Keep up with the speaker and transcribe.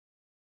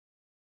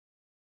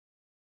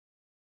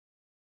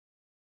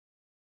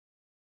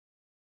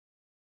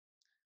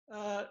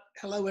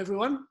Hello,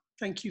 everyone.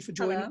 Thank you for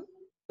joining.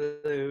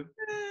 Hello.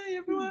 Hey,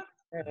 everyone.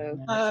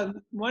 Hello.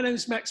 My name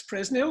is Max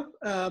Presneill,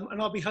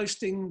 and I'll be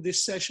hosting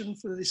this session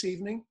for this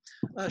evening.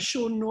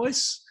 Sean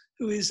Noyce,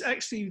 who is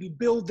actually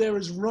billed there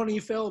as Ronnie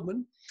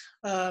Feldman,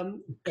 so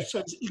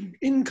it's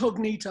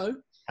incognito.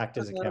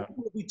 Actor's account.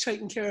 We'll be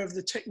taking care of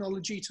the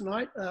technology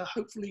tonight.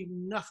 Hopefully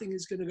nothing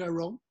is going to go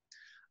wrong.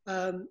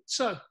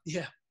 So,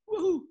 yeah,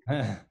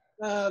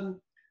 woohoo.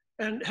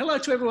 And hello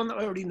to everyone that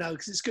I already know,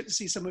 because it's good to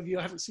see some of you.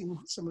 I haven't seen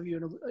some of you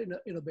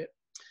in a bit.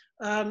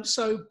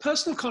 So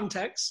Personal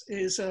Contacts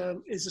is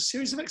a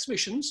series of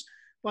exhibitions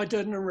by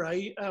Durden and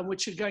Ray,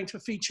 which are going to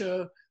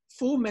feature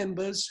 4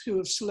 members who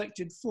have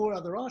selected 4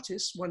 other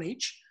artists, one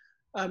each,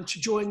 to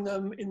join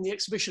them in the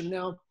exhibition.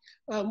 Now,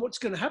 what's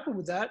going to happen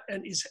with that,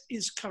 and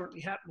is currently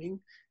happening,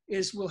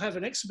 is we'll have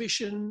an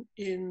exhibition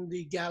in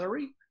the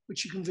gallery,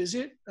 which you can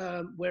visit,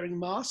 wearing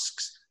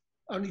masks,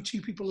 only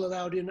 2 people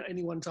allowed in at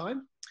any one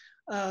time.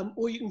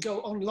 Or you can go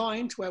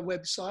online to our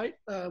website,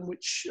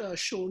 which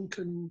Sean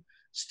can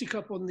stick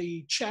up on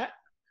the chat,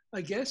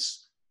 I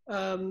guess,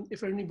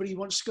 if anybody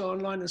wants to go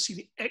online and see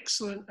the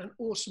excellent and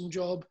awesome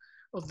job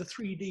of the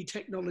 3D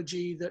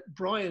technology that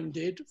Brian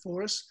did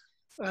for us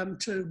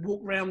to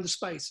walk around the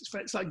space.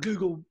 It's like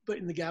Google, but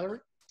in the gallery.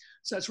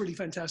 So that's really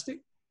fantastic.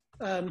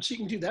 So you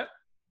can do that.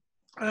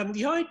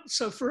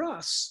 So for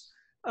us,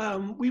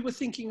 we were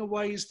thinking of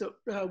ways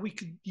that we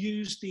could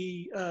use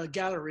the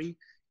gallery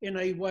in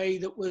a way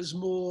that was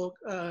more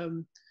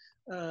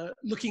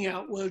looking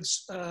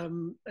outwards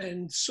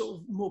and sort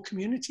of more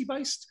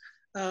community-based.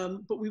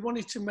 But we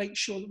wanted to make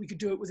sure that we could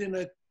do it within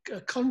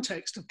a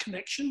context of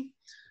connection.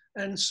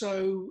 And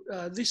so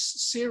this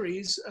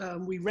series,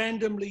 we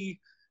randomly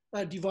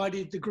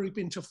divided the group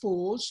into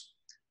 4s.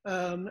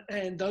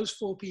 And those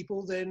 4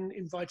 people then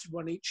invited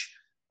one each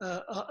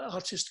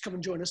artist to come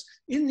and join us.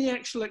 In the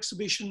actual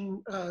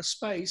exhibition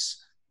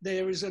space,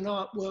 there is an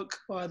artwork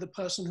by the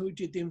person who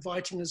did the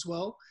inviting as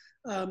well,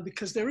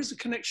 because there is a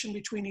connection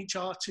between each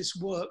artist's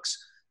works,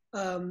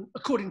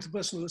 according to the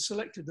person who has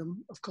selected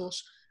them, of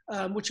course,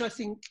 which I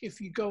think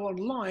if you go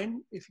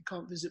online, if you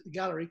can't visit the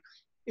gallery,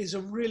 is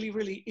a really,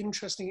 really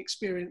interesting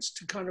experience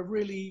to kind of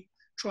really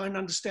try and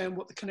understand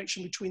what the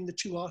connection between the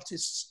 2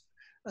 artists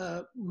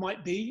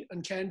might be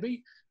and can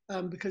be,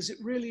 because it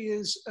really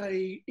is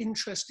a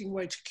interesting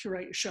way to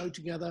curate a show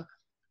together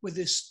with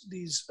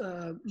these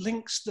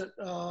links that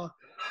are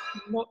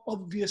not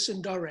obvious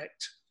and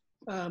direct.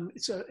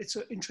 It's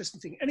an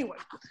interesting thing. Anyway,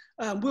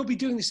 we'll be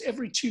doing this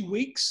every 2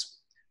 weeks.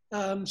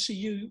 So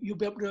you'll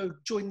be able to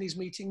join these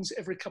meetings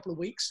every couple of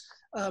weeks.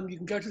 You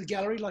can go to the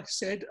gallery, like I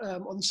said,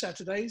 on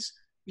Saturdays,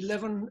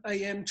 11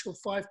 a.m. till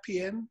 5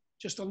 p.m.,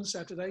 just on the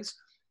Saturdays.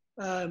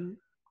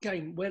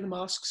 Again, wear the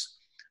masks.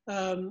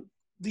 The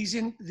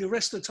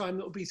rest of the time,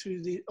 it will be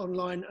through the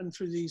online and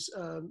through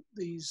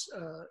these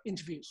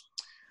interviews.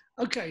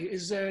 Okay,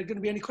 is there going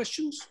to be any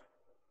questions?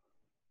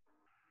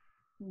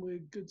 We're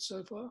good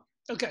so far.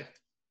 Okay.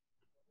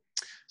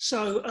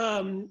 So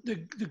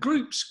the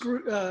group's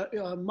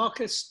Mark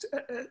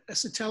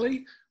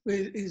Acetelli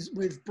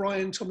with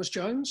Brian Thomas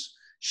Jones,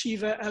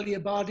 Shiva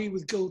Aliabadi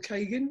with Gul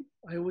Cagin.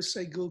 I always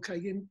say Gul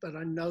Cagin, but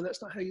I know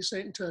that's not how you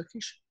say it in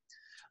Turkish.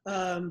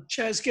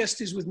 Chaz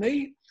Guest is with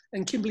me,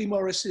 and Kimberly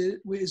Morris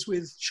is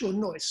with Sean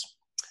Noyce.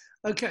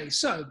 Okay,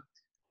 so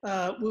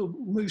we'll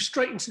move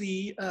straight into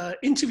the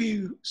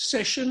interview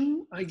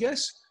session, I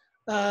guess,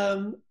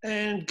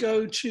 and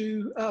go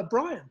to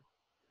Brian.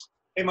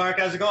 Hey, Mark,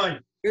 how's it going?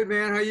 Good,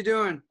 man. How you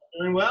doing?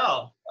 Doing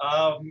well.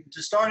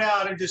 To start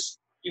out, I'm just,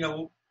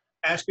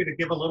 ask you to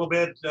give a little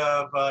bit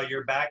of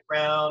your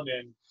background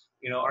and,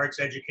 arts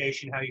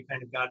education, how you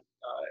kind of got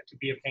to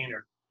be a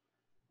painter.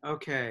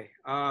 Okay.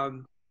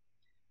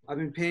 I've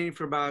been painting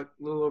for about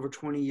a little over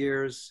 20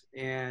 years,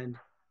 and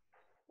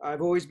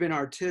I've always been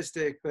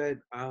artistic, but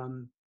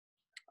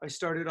I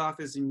started off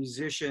as a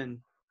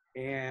musician,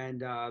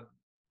 and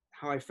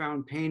how I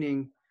found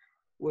painting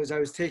was I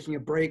was taking a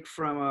break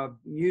from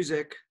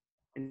music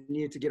and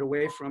needed to get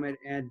away from it,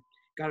 and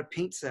got a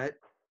paint set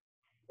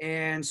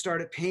and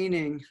started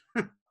painting.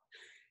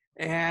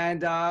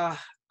 And I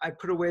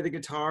put away the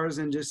guitars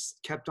and just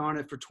kept on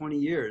it for 20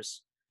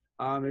 years.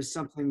 It's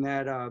something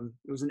that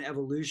it was an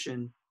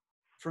evolution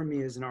for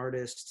me as an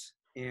artist,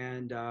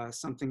 and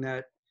something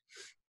that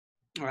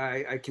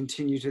I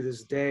continue to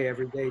this day,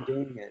 every day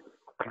doing it.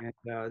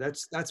 And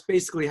that's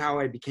basically how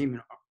I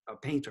became a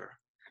painter.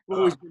 I've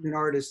always been an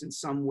artist in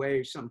some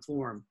way, some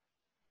form.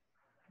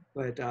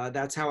 But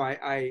that's how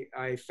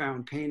I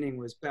found painting,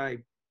 was by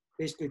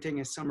basically taking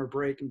a summer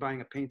break and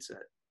buying a paint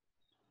set.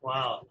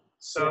 Wow.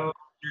 So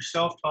you're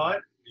self-taught?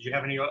 Did you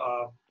have any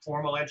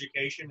formal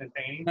education in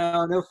painting?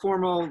 No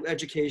formal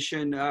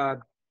education.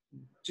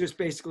 Just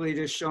basically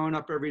just showing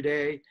up every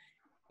day,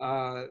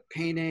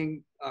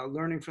 painting,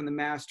 learning from the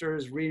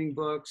masters, reading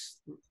books,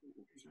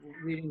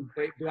 reading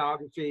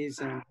biographies,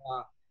 and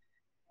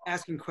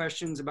asking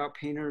questions about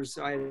painters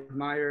I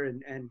admire,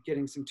 and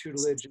getting some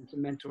tutelage and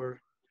some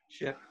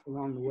mentorship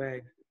along the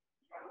way.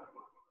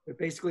 But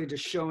basically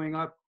just showing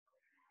up,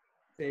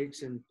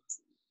 fakes, and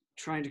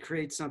trying to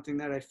create something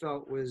that I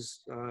felt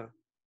was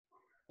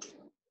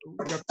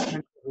representative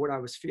of what I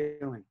was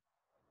feeling.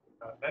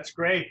 That's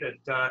great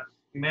that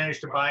you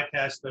managed to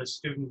bypass the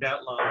student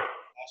debt loan.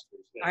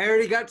 I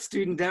already got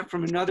student debt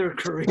from another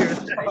career.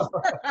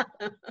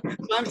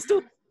 I'm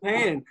still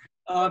paying,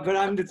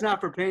 but it's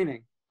not for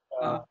painting.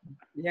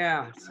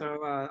 Yeah,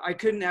 so I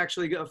couldn't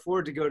actually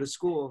afford to go to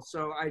school,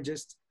 so I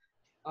just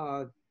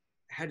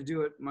had to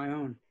do it my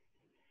own.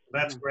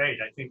 That's great.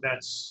 I think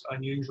that's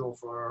unusual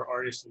for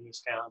artists in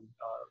this town,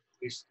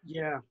 at least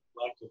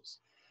collectives.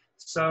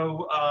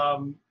 So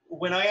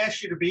when I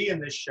asked you to be in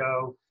this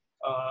show,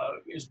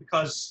 is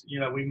because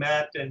we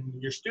met in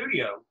your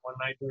studio one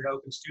night here at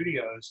Open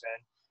Studios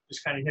and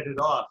just kind of hit it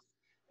off.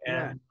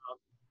 And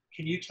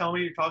can you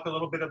talk a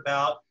little bit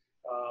about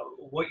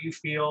what you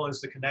feel is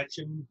the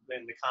connection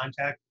and the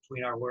contact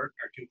between our work,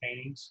 our two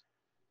paintings?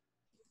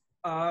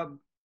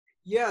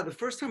 Yeah, the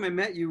first time I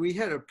met you, we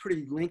had a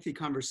pretty lengthy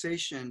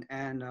conversation,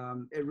 and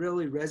it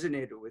really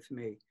resonated with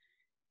me.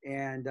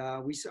 And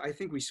I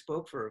think we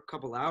spoke for a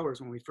couple hours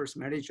when we first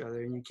met each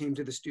other, and you came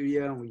to the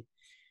studio and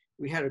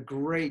we had a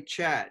great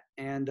chat.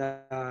 And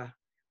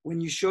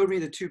when you showed me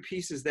the two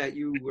pieces that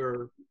you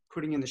were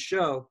putting in the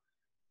show,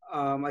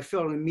 I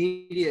felt an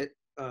immediate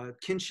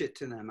kinship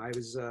to them. I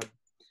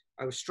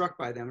was struck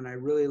by them, and I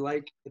really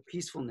liked the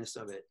peacefulness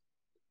of it.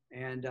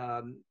 And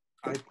I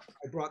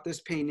brought this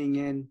painting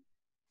in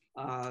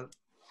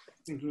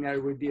thinking that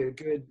it would be a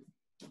good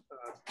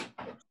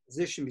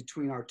position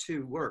between our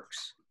two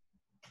works.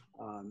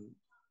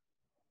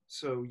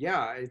 So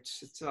yeah,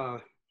 it's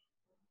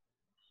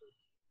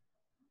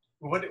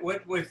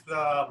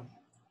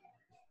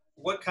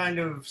what kind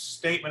of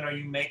statement are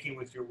you making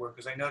with your work?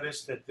 Because I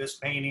noticed that this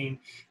painting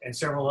and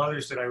several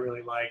others that I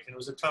really liked, and it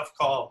was a tough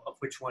call of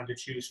which one to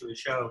choose for the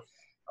show.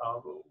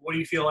 What do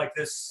you feel like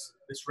this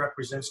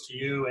represents to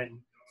you and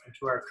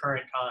to our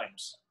current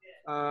times?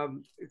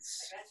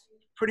 It's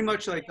pretty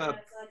much like a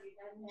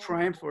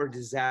triumph or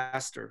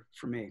disaster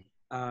for me.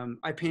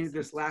 I painted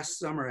this last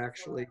summer,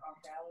 actually,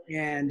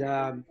 and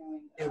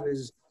it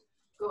was.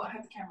 Go, I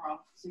have the camera off,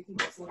 so you can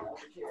just look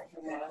over here.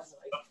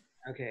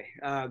 Okay.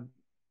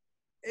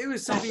 It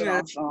was something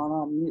that's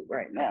on mute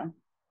right now.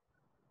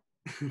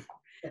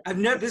 I've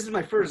never. This is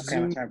my first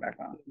Zoom, Turn back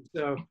on.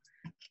 so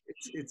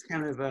it's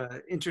kind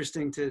of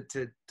interesting to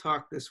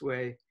talk this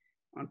way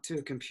onto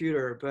a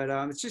computer. But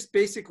it's just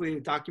basically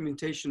a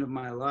documentation of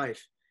my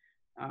life,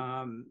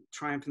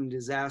 triumph and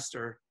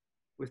disaster.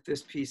 With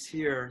this piece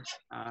here,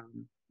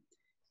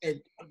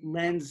 it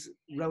lends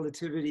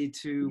relativity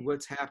to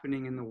what's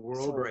happening in the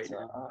world right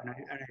now, and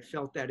I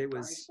felt that it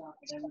was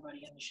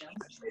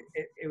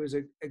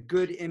a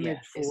good image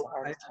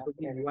for I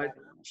believe what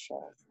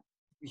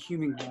the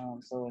human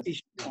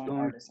is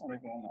going.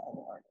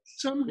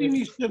 Somebody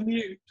needs to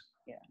mute.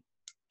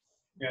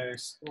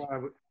 Yes.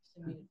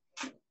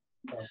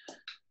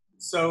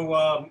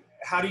 So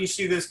how do you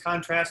see this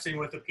contrasting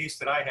with the piece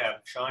that I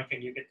have? Sean,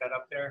 can you get that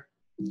up there?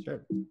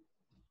 Sure.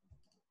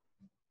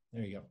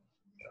 There you go.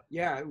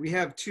 Yeah, we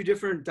have two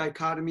different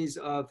dichotomies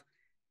of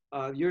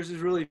yours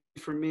is really,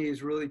 for me,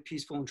 is really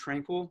peaceful and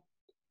tranquil,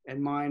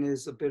 and mine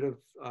is a bit of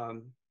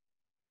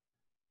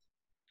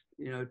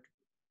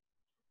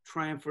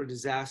triumph or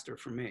disaster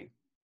for me.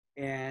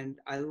 And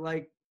I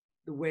like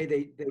the way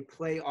they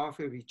play off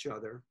of each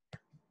other,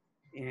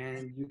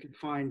 and you can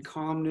find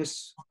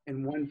calmness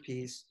in one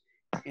piece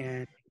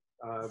and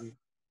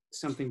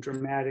something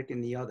dramatic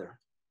in the other.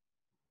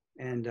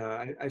 And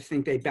I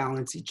think they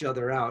balance each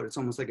other out. It's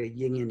almost like a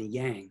yin and a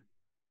yang.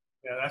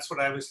 Yeah, that's what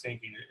I was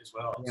thinking as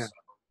well. Yeah. So,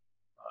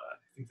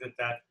 I think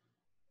that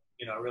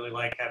I really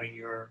like having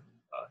your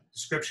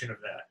description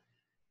of that.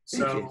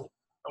 So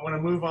I want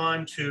to move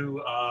on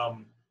to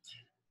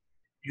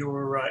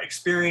your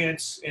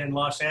experience in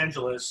Los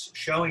Angeles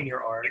showing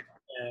your art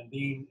and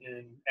being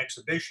in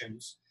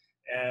exhibitions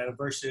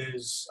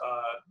versus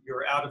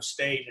your out of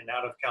state and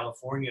out of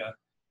California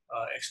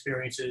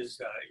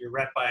experiences. You're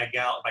rep by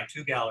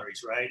two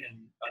galleries, right,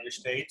 in other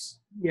states?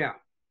 Yeah.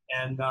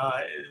 And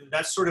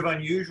that's sort of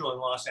unusual in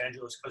Los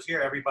Angeles because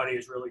here everybody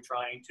is really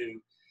trying to,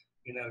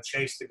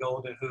 chase the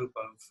golden hoop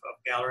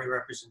of gallery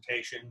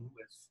representation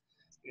with,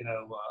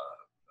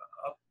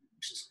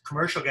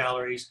 commercial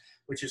galleries,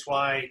 which is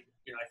why,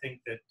 I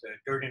think that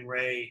Durden and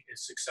Ray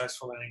is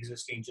successful in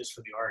existing just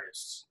for the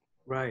artists.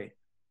 Right.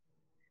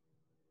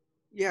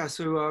 Yeah,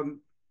 so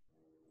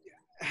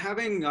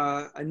having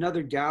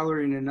another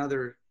gallery in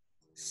another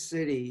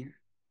city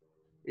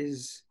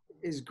is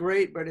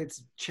great, but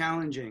it's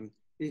challenging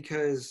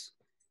because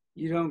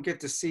you don't get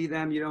to see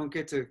them, you don't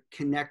get to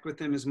connect with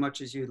them as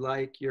much as you'd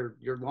like. You're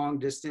long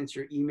distance,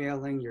 you're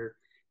emailing,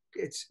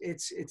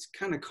 it's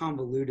kind of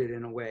convoluted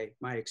in a way,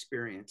 my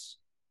experience.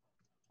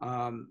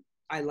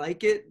 I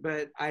like it,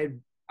 but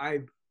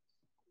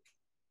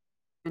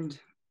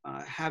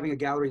having a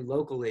gallery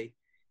locally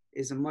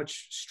is a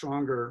much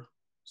stronger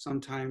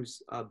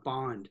sometimes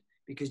bond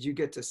because you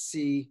get to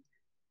see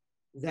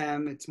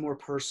them. It's more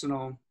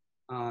personal.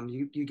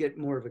 You get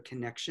more of a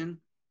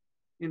connection,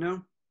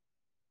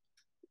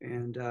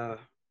 and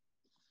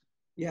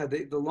yeah,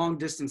 the long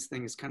distance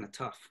thing is kind of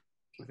tough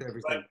with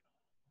everything. But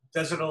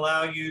does it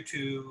allow you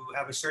to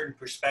have a certain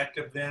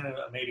perspective then,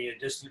 maybe a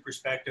distant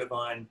perspective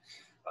on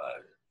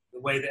the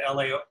way the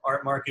LA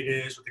art market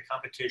is with the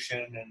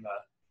competition and the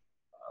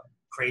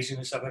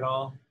craziness of it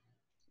all?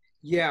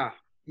 Yeah,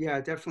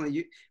 yeah,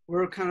 definitely.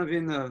 We're kind of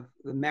in the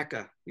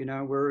mecca, you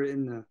know,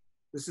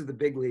 this is the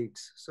big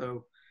leagues.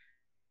 So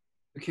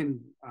we can,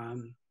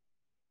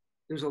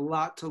 there's a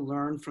lot to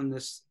learn from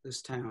this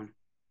town,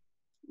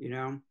 you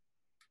know,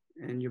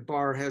 and your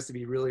bar has to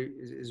be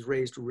is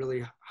raised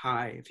really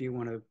high if you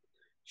want to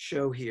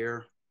show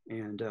here.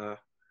 And,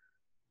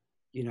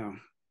 you know,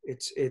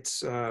 it's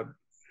the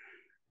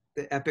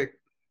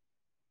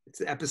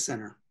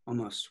epicenter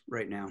almost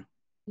right now.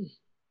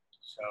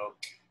 So,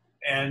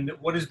 and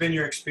what has been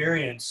your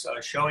experience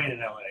showing in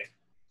LA?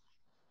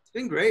 It's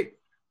been great.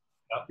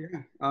 Yep.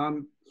 Yeah.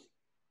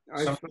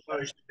 Some shows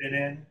you've been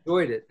in?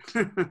 Enjoyed it.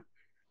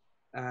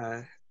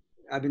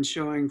 I've been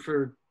showing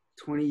for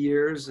 20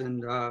 years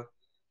and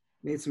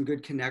made some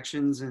good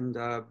connections and,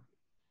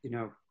 you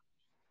know,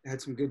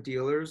 had some good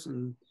dealers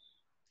and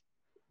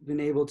been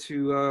able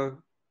to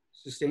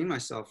sustain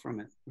myself from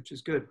it, which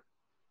is good.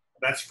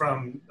 That's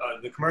from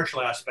the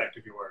commercial aspect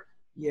of your work.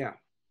 Yeah.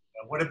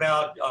 What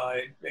about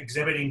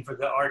exhibiting for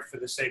the art for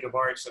the sake of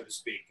art, so to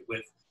speak,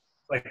 with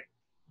like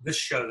this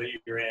show that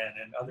you're in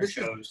and other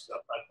shows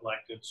like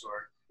collectives?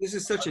 Or this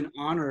is such an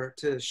honor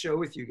to show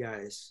with you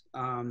guys.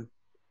 The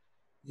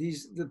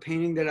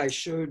painting that I'm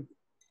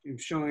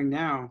showing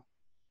now,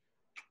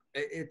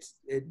 it's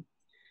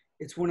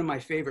one of my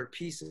favorite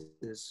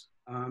pieces.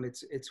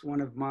 It's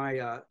one of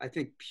my I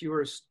think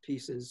purest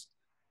pieces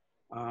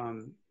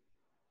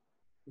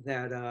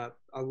that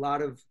a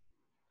lot of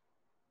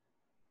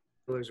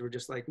were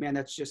just like,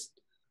 man,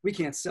 we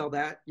can't sell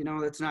that. You know,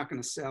 that's not going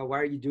to sell. Why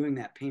are you doing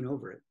that? Paint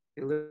over it.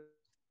 They literally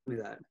told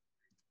me that.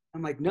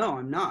 I'm like, no,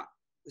 I'm not.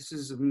 This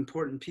is an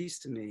important piece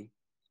to me.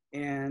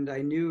 And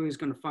I knew I was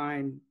going to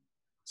find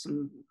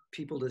some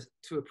people to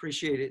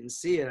appreciate it and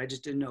see it. I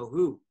just didn't know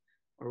who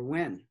or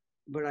when,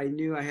 but I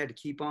knew I had to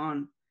keep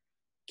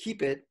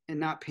it and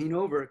not paint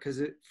over it,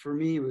 because for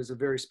me, it was a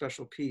very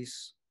special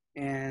piece.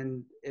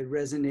 And it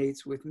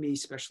resonates with me,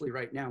 especially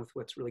right now with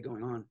what's really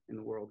going on in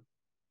the world.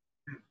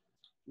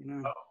 You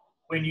know,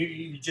 when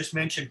you just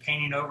mentioned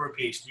painting over a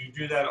piece, do you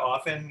do that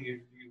often?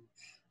 You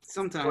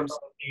sometimes,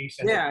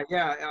 yeah.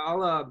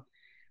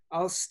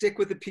 I'll stick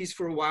with the piece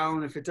for a while,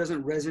 and if it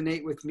doesn't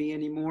resonate with me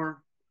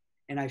anymore,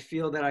 and I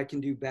feel that I can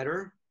do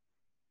better,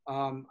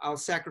 I'll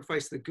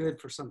sacrifice the good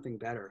for something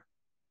better,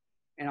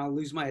 and I'll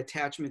lose my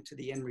attachment to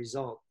the end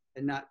result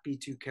and not be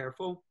too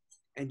careful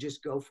and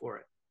just go for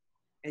it.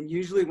 And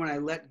usually, when I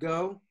let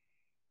go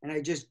and I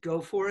just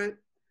go for it,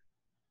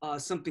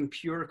 something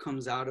pure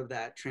comes out of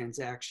that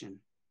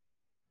transaction,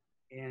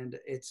 and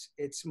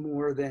it's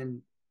more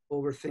than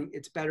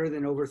it's better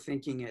than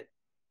overthinking it,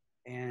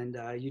 and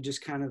you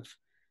just kind of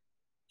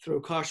throw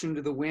caution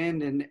to the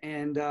wind and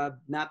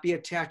not be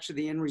attached to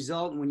the end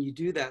result. And when you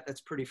do that, that's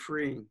pretty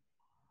freeing.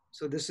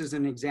 So this is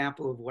an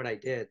example of what I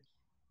did.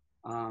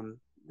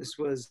 This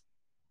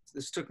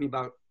took me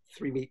about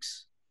 3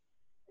 weeks,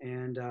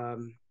 and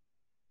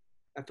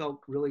I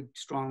felt really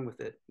strong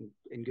with it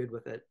and good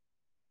with it.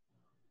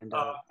 And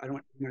I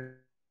don't.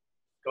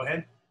 Go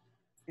ahead.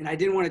 And I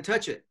didn't want to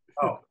touch it.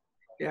 Oh,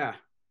 yeah.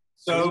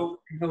 So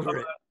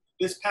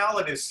this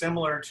palette is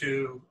similar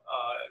to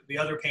the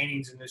other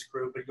paintings in this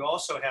group, but you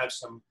also have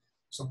some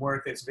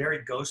work that's very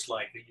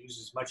ghost-like. That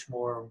uses much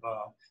more of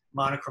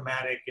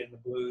monochromatic in the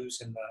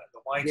blues and the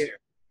whites here.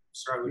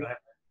 Sorry, we don't have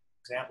an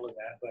example of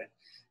that. But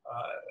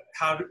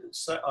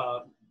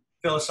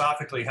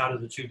philosophically, how do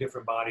the two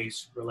different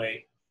bodies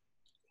relate?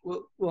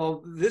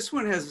 Well, this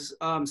one has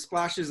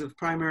splashes of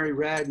primary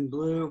red and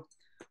blue.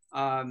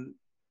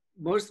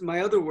 Most of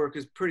my other work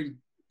is pretty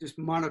just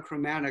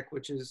monochromatic,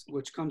 which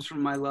comes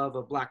from my love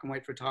of black and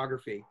white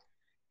photography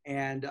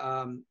and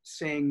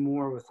saying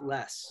more with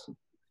less.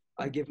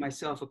 I give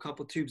myself a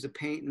couple tubes of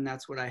paint, and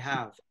that's what I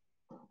have.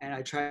 And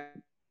I try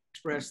to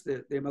express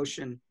the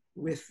emotion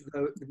with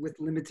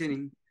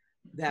limiting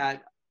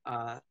that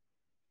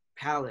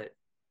palette.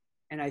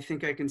 And I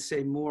think I can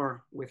say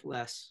more with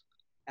less.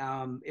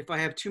 If I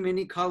have too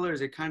many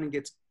colors, it kind of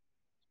gets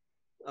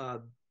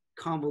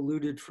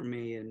convoluted for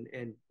me, and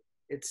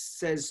it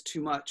says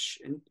too much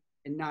and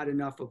not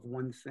enough of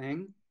one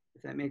thing,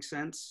 if that makes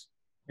sense.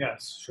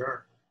 Yes,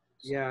 sure.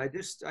 Yeah, I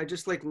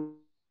just like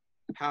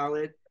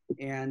palette,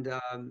 and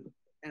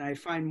I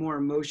find more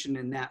emotion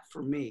in that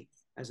for me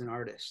as an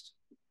artist.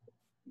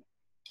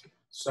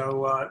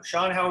 So,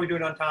 Sean, how are we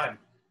doing on time?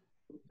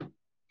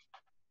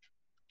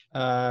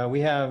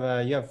 We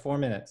have you have 4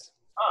 minutes.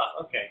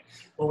 Okay.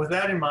 Well, with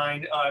that in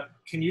mind,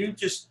 can you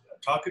just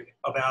talk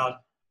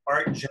about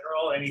art in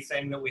general?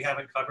 Anything that we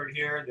haven't covered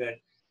here that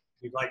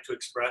you'd like to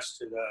express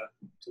to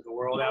the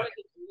world out here?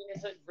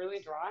 Is it really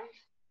dry?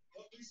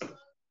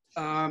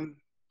 I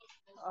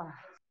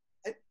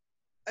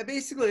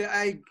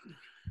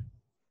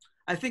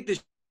think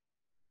this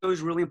show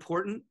is really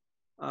important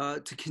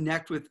to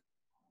connect with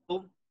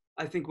people.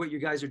 I think what you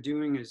guys are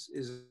doing is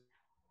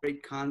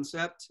great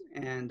concept,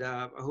 and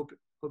I hope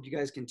you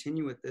guys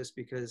continue with this,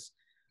 because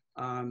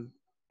I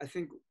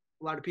think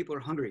a lot of people are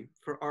hungry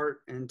for art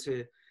and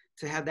to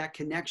have that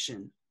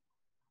connection.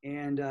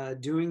 And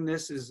doing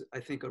this is, I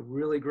think, a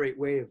really great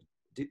way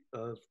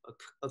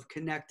of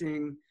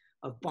connecting,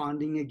 of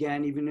bonding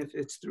again, even if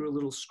it's through a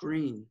little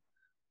screen.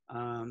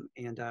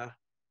 And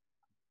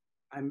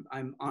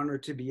I'm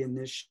honored to be in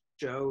this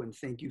show, and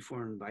thank you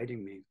for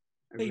inviting me.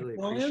 I really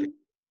appreciate it.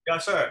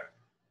 Yes, sir.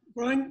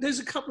 Brian, there's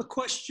a couple of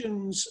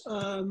questions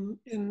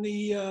in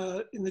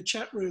the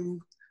chat room.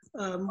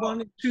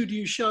 One is, who do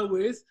you show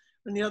with?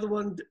 And the other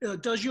one,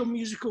 does your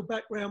musical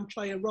background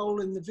play a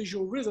role in the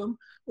visual rhythm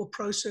or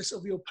process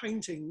of your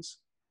paintings?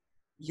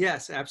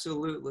 Yes,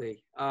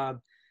 absolutely.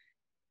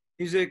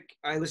 Music,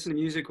 I listen to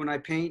music when I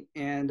paint,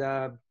 and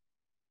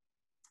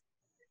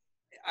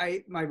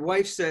my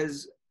wife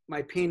says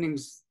my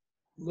paintings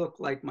look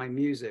like my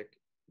music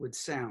would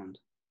sound.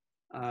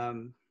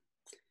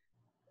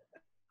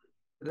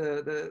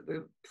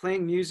 The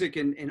playing music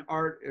and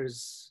art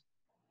is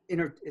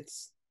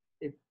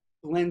it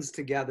blends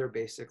together,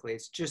 basically.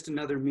 It's just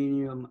another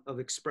medium of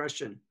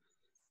expression.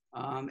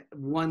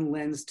 One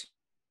lens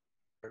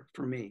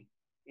for me.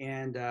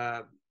 And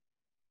I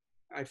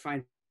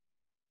find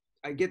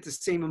I get the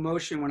same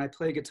emotion when I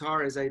play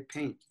guitar as I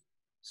paint.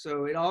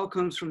 So it all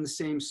comes from the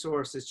same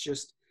source. It's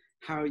just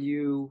how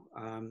you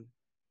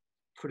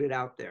put it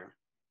out there.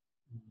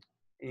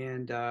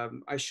 And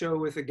I show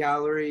with a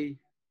gallery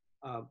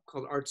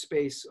called Art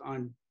Space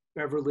on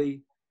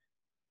Beverly.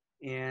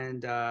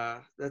 And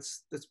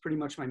that's pretty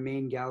much my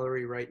main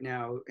gallery right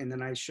now. And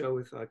then I show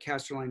with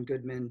Casterline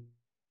Goodman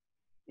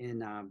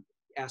in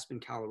Aspen,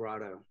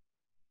 Colorado.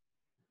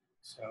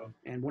 So.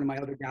 And one of my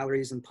other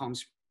galleries in Palm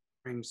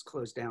Springs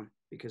closed down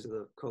because of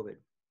the COVID.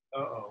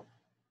 Uh-oh,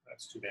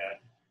 that's too bad.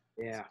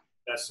 Yeah.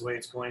 That's the way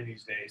it's going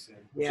these days.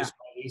 And yeah. Just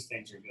why these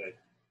things are good.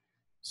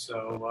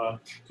 So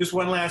just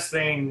one last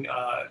thing.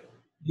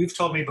 You've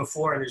told me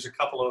before, and there's a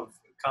couple of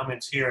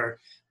comments here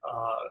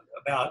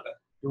about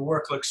your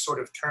work looks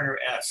sort of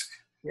Turner-esque.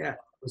 Yeah.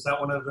 Was that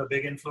one of the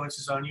big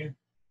influences on you?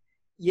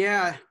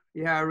 Yeah,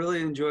 I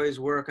really enjoy his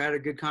work. I had a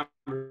good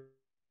conversation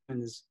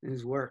in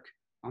his work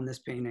on this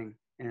painting.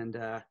 And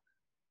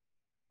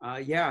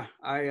yeah,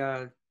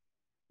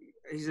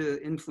 he's an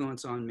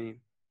influence on me,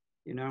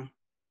 you know?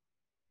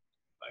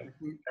 I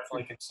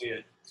definitely can see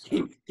it.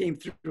 Came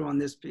through on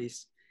this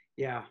piece,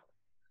 yeah.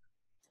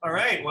 All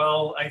right,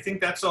 well, I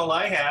think that's all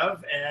I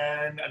have,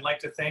 and I'd like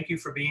to thank you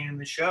for being in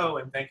the show,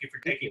 and thank you for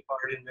taking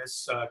part in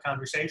this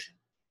conversation.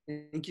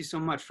 Thank you so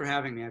much for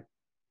having me.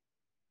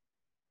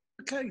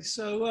 Okay,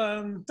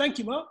 so thank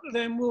you, Mark.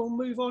 Then we'll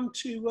move on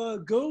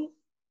to Gul.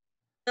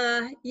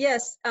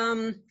 Yes,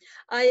 I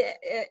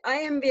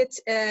am with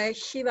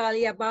Shiva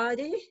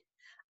Aliabadi.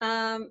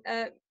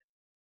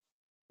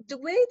 The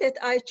way that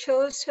I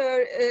chose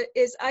her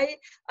is I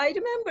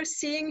remember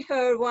seeing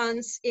her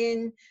once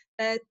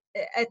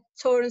at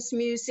Torrance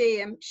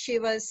Museum. She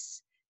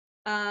was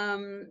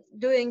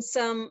doing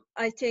some,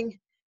 I think,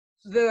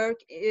 work,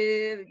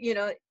 you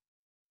know,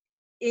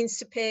 in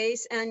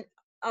space, and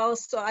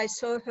also I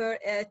saw her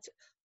at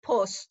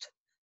Post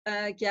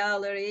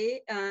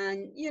Gallery,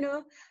 and you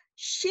know,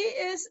 she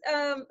is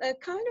a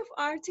kind of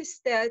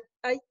artist that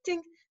I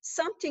think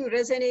something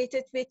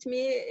resonated with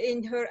me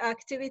in her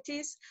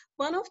activities.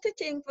 One of the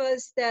things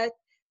was that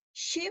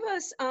she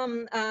was,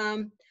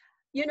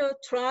 you know,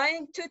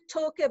 trying to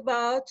talk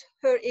about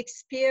her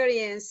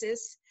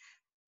experiences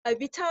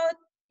without,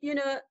 you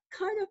know,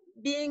 kind of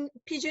being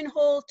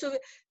pigeonholed to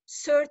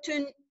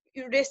certain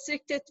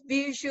restricted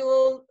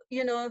visual,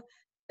 you know,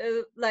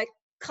 like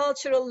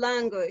cultural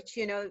language,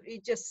 you know,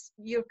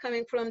 you're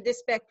coming from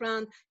this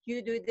background,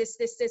 you do this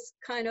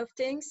kind of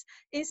things.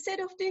 Instead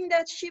of doing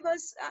that, she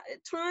was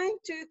trying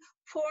to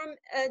form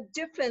a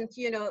different,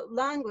 you know,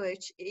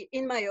 language,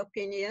 in my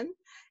opinion.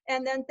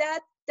 And then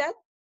that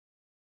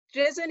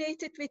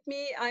resonated with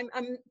me.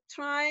 I'm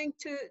trying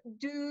to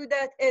do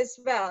that as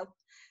well.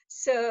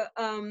 So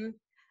I'm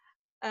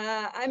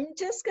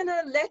just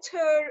gonna let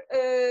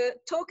her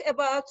talk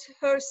about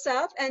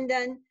herself, and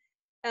then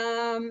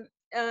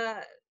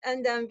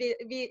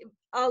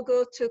I'll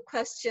go to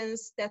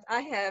questions that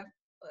I have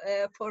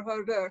for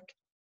her work.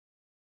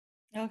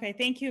 Okay,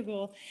 thank you,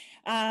 Gul.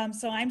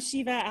 So I'm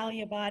Shiva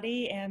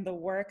Aliabadi, and the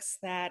works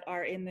that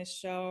are in this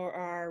show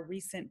are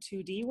recent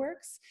 2D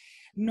works.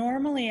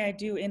 Normally I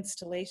do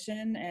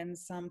installation and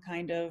some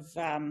kind of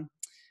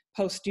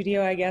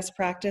post-studio, I guess,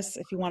 practice,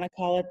 if you want to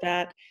call it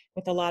that,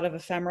 with a lot of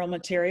ephemeral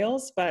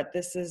materials, but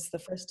this is the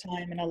first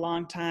time in a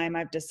long time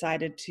I've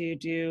decided to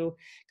do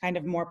kind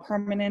of more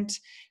permanent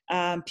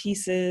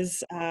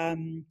pieces,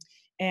 and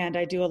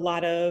I do a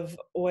lot of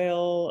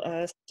oil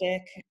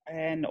stick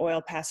and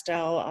oil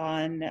pastel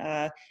on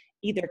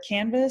either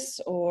canvas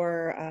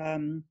or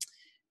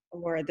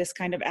or this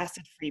kind of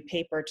acid-free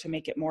paper to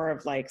make it more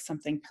of like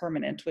something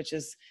permanent, which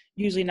is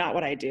usually not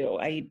what I do.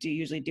 I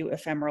usually do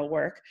ephemeral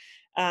work.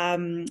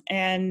 I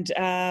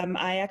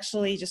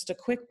actually, just a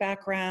quick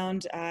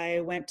background, I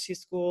went to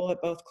school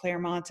at both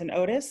Claremont and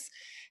Otis.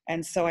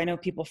 And so I know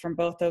people from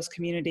both those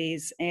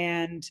communities.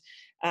 And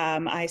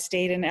I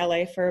stayed in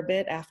LA for a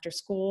bit after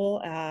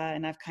school.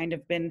 And I've kind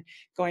of been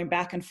going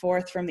back and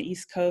forth from the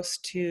East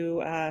Coast to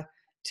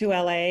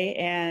LA,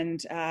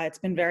 and it's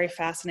been very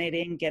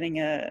fascinating getting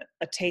a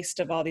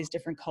taste of all these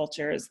different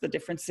cultures, the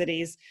different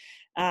cities.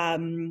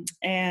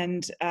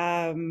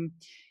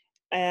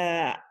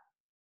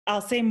 I'll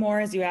say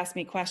more as you ask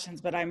me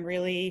questions, but I'm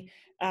really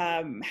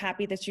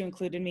happy that you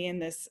included me in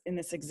this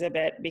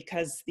exhibit,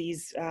 because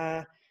these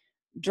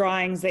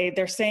drawings,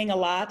 they're saying a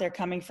lot. They're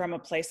coming from a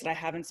place that I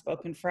haven't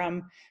spoken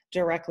from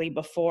directly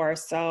before.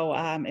 So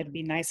it'd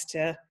be nice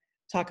to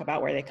talk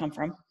about where they come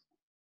from.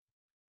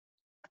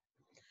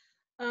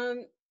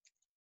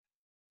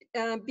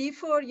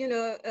 Before,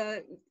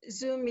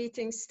 Zoom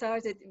meeting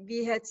started,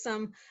 we had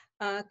some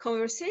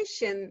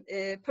conversation,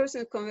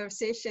 personal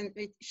conversation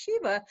with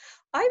Shiva.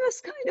 I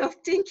was kind of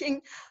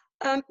thinking,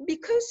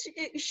 because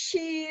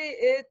she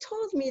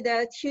told me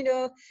that,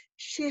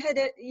 she had,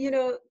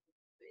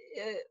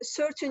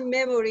 certain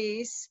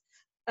memories,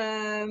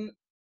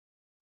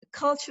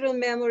 cultural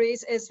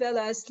memories, as well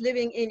as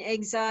living in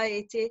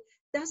anxiety,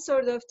 that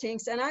sort of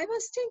things. And I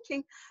was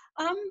thinking,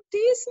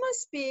 these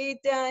must be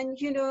then,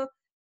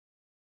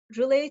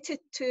 related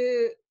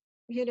to,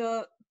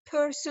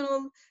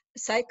 personal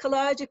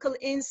psychological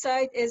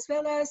insight, as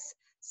well as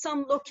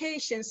some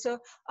locations. So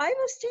I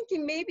was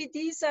thinking maybe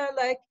these are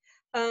like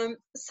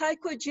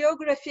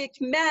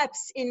psychogeographic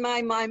maps in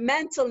my mind,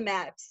 mental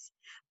maps.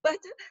 But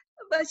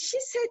she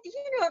said,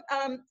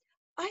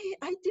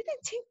 I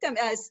didn't think them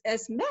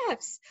as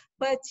maps,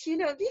 but we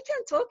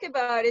can talk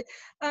about it.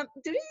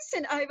 The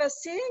reason I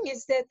was saying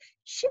is that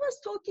she was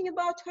talking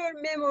about her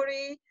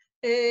memory,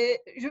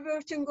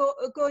 reverting,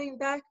 going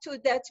back to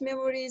that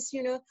memories,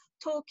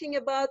 talking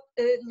about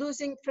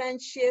losing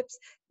friendships,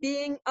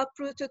 being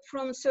uprooted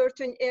from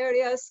certain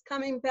areas,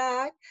 coming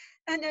back,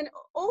 and then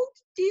all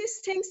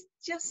these things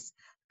just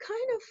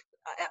kind of,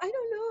 I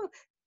don't know,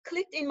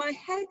 clicked in my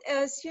head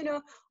as,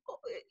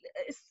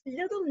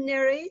 little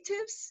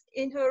narratives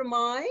in her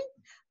mind,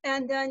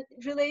 and then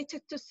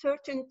related to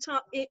certain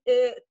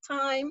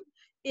time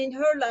in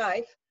her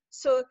life.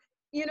 So,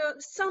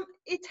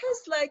 it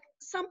has like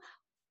some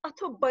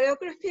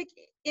autobiographic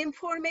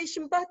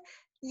information, but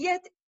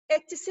yet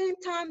at the same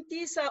time,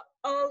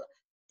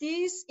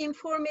 these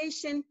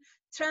information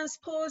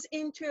transpose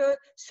into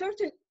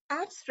certain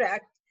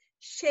abstract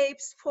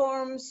shapes,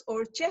 forms,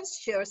 or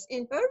gestures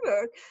in her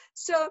work.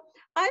 So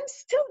I'm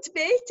still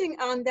debating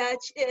on that,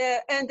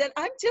 and then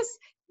I'm just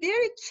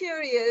very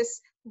curious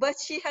what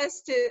she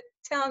has to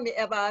tell me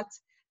about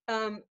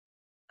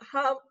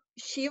how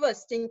she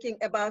was thinking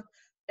about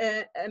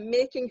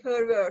making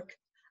her work.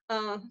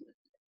 Go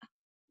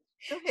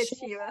ahead,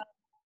 Shiva.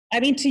 I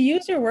mean, to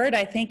use your word,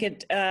 I think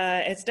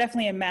it's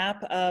definitely a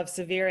map of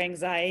severe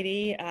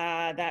anxiety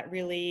that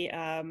really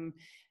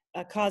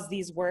caused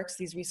these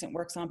recent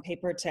works on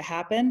paper to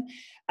happen.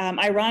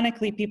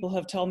 Ironically, people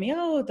have told me,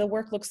 oh, the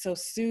work looks so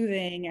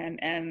soothing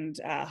and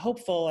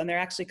hopeful, and they're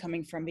actually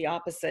coming from the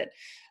opposite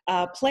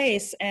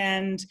place.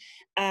 And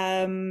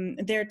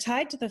they're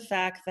tied to the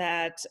fact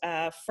that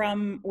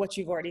from what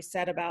you've already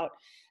said about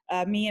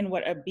me and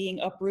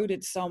being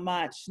uprooted so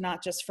much,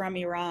 not just from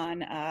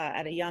Iran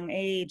at a young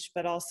age,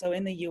 but also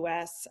in the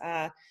US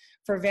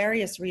for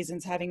various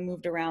reasons, having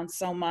moved around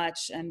so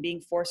much and being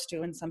forced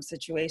to in some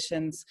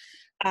situations.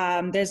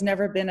 There's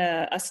never been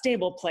a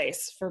stable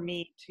place for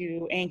me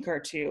to anchor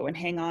to and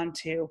hang on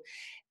to.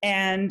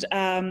 And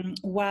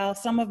while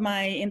some of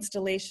my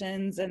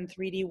installations and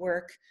 3D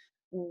work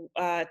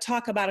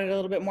talk about it a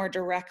little bit more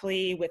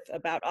directly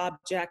about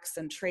objects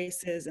and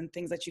traces and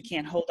things that you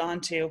can't hold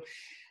on to,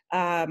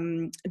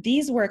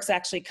 these works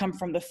actually come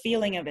from the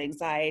feeling of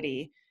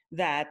anxiety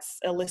that's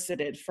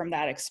elicited from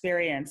that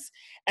experience.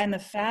 And the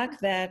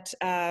fact that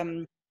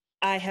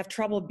I have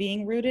trouble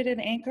being rooted and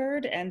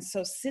anchored, and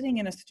so sitting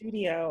in a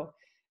studio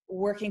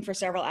working for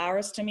several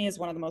hours to me is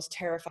one of the most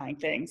terrifying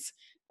things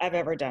I've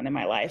ever done in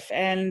my life.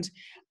 And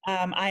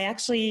I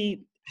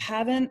actually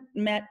haven't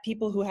met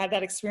people who had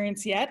that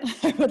experience yet.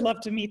 I would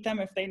love to meet them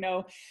if they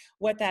know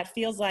what that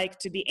feels like,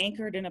 to be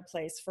anchored in a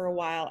place for a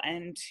while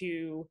and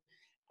to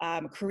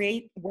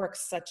create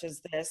works such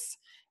as this.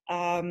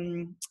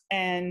 The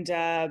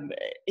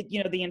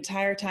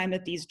entire time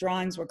that these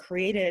drawings were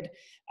created,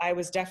 I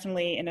was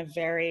definitely in a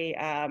very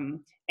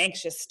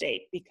anxious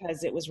state,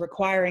 because it was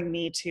requiring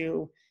me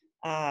to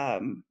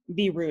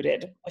be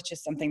rooted, which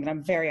is something that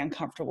I'm very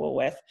uncomfortable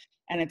with.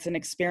 And it's an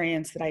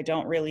experience that I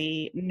don't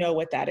really know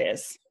what that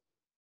is.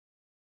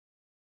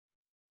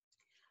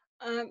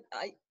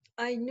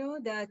 I know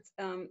that,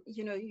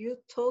 you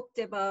talked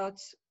about,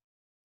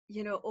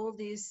 all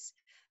these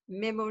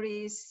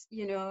memories,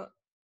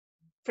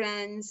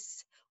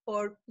 friends,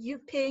 or you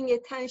paying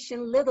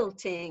attention little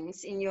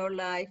things in your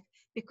life,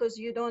 because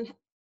you don't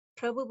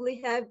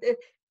probably have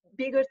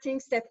bigger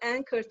things that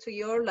anchor to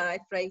your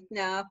life right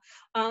now.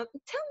 Tell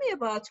me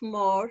about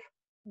more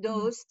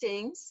those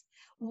things,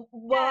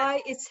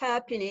 why it's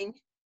happening.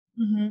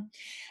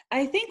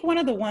 I think one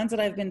of the ones that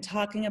I've been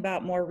talking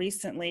about more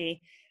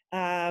recently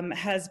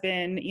has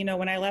been, you know,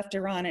 when I left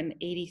Iran in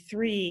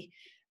 '83,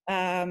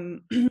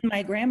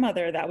 my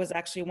grandmother, that was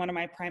actually one of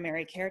my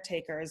primary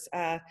caretakers,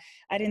 I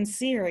didn't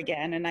see her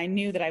again, and I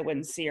knew that I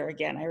wouldn't see her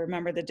again. I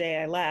remember the day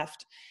I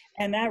left,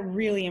 and that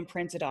really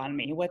imprinted on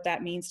me, what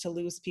that means to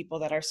lose people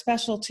that are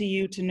special to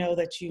you, to know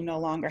that you no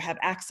longer have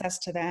access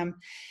to them.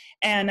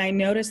 And I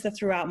noticed that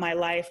throughout my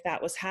life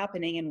that was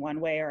happening in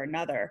one way or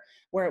another,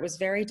 where it was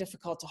very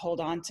difficult to hold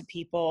on to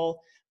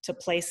people, to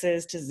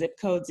places, to zip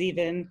codes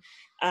even.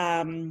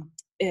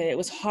 It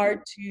was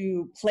hard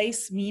to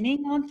place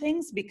meaning on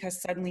things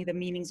because suddenly the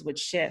meanings would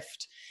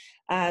shift.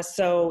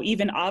 So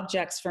even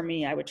objects for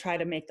me, I would try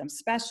to make them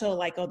special,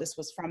 like, oh, this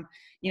was from,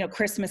 you know,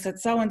 Christmas at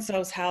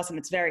so-and-so's house and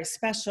it's very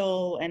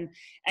special.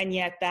 And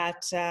yet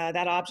that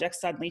object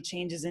suddenly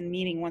changes in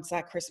meaning once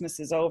that Christmas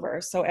is over.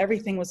 So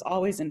everything was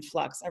always in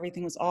flux.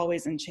 Everything was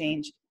always in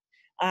change.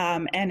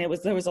 And there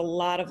was a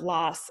lot of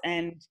loss.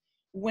 And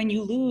when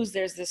you lose,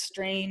 there's this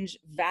strange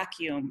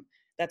vacuum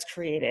that's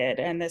created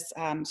and this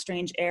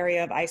strange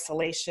area of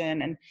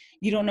isolation, and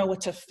you don't know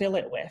what to fill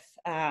it with.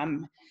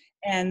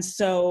 And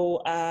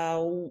so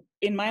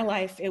in my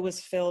life, it was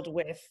filled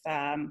with,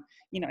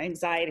 you know,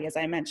 anxiety, as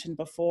I mentioned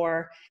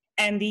before,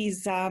 and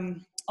these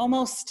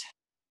almost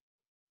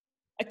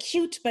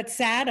acute but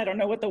sad, I don't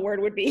know what the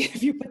word would be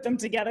if you put them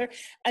together,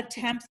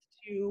 attempts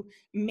to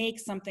make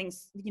something,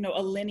 you know,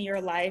 a linear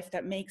life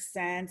that makes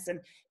sense, and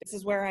this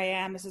is where I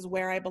am, this is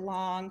where I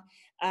belong,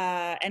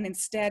 and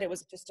instead it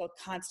was just a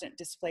constant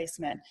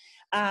displacement.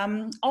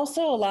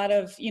 Also, a lot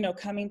of, you know,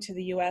 coming to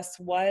the US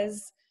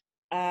was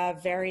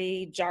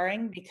very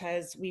jarring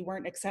because we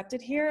weren't accepted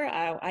here.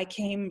 I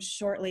came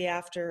shortly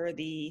after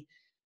the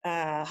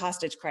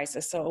hostage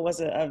crisis, so it was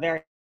a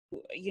very,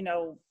 you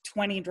know,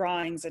 20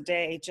 drawings a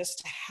day just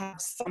to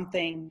have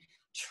something,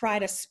 try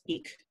to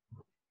speak.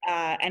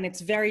 And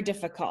it's very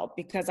difficult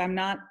because I'm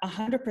not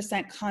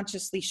 100%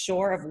 consciously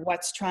sure of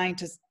what's trying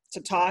to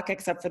talk,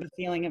 except for the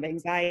feeling of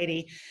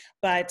anxiety.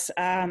 But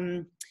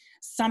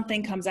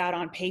something comes out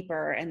on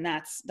paper, and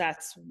that's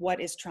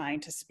what is trying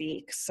to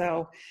speak.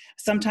 So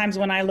sometimes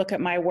when I look at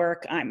my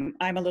work, I'm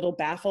a little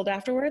baffled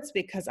afterwards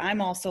because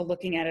I'm also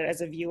looking at it as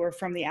a viewer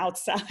from the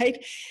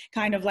outside,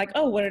 kind of like,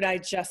 oh, what did I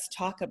just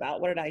talk about?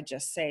 What did I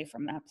just say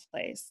from that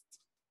place?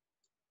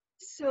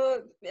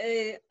 So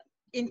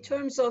in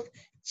terms of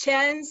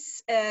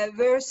chance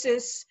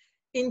versus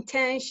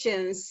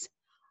intentions,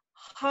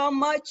 how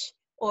much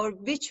or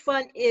which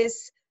one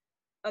is,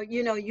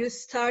 you know, you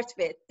start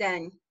with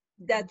then?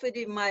 That would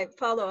be my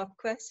follow-up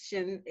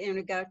question in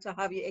regard to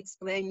how you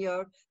explain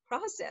your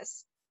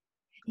process.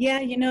 Yeah,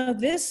 you know,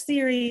 this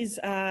series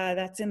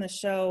that's in the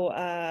show,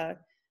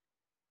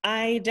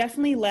 I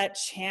definitely let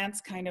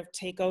chance kind of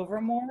take over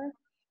more.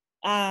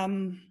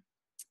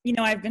 You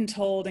know, I've been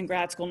told in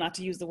grad school not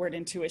to use the word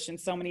intuition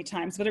so many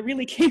times, but it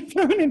really came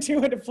from an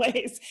intuitive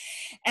place.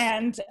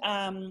 And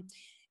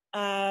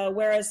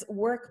whereas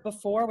work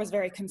before was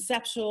very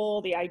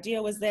conceptual, the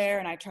idea was there,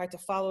 and I tried to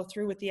follow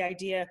through with the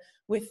idea.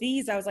 With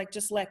these, I was like,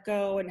 just let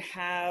go and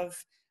have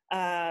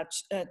a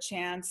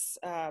chance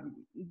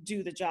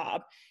do the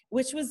job,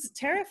 which was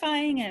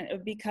terrifying,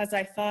 and because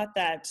I thought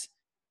that,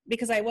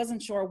 because I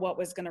wasn't sure what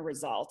was going to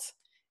result.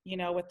 You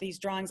know, with these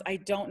drawings, I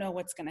don't know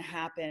what's going to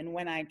happen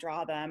when I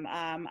draw them.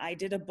 I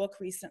did a book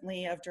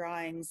recently of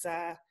drawings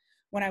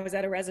when I was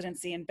at a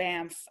residency in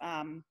Banff.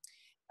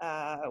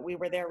 We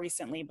were there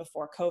recently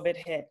before COVID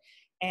hit,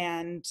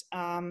 and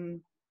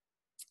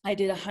I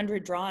did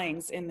 100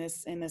 drawings in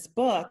this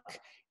book,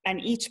 and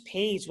each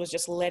page was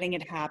just letting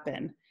it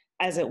happen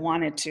as it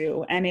wanted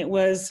to, and it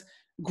was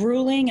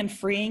grueling and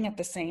freeing at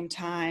the same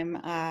time.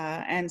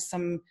 And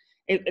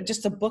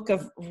just a book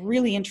of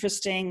really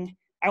interesting,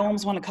 I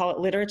almost want to call it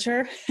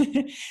literature,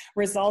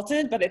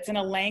 resulted, but it's in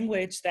a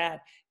language that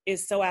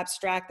is so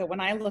abstract that when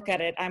I look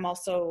at it, I'm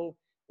also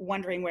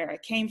wondering where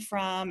it came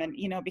from, and,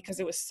 you know, because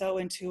it was so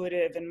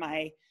intuitive, and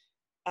my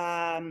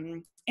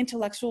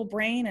intellectual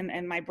brain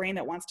and my brain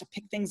that wants to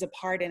pick things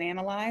apart and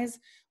analyze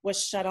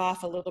was shut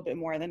off a little bit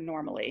more than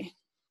normally.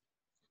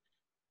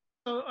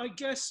 So I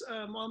guess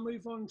I'll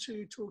move on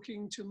to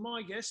talking to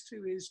my guest,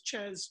 who is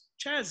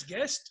Chaz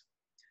Guest.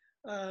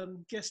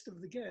 Guest of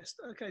the guest.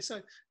 Okay,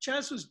 so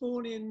Chaz was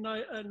born in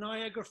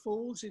Niagara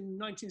Falls in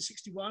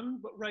 1961,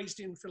 but raised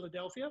in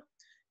Philadelphia.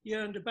 He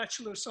earned a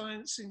Bachelor of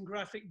Science in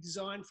Graphic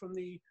Design from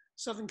the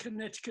Southern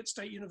Connecticut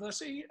State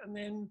University, and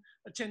then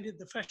attended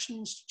the Fashion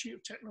Institute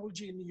of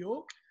Technology in New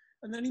York.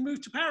 And then he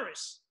moved to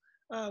Paris,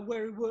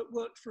 where he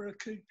worked for a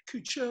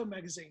couture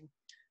magazine.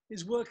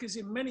 His work is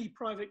in many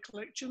private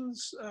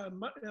collections,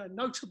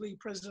 notably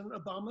President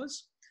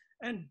Obama's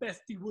and Beth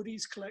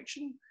DeWoody's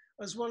collection,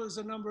 as well as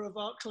a number of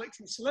art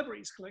collecting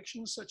celebrities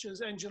collections, such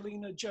as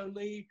Angelina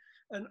Jolie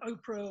and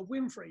Oprah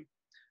Winfrey.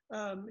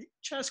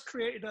 Chaz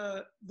created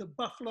the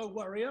Buffalo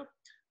Warrior,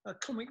 a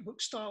comic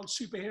book styled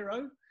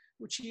superhero,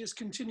 which he has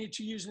continued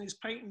to use in his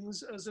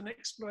paintings as an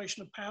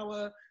exploration of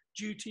power,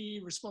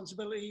 duty,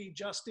 responsibility,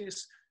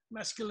 justice,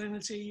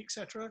 masculinity,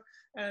 etc.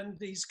 And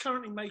he's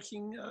currently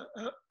making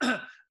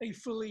a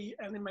fully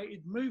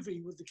animated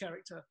movie with the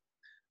character.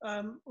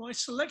 My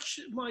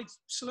selection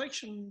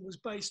was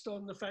based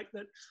on the fact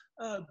that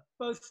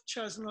both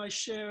Chaz and I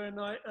share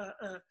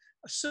a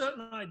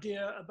certain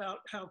idea about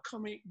how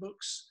comic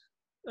books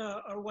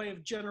are a way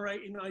of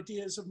generating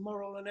ideas of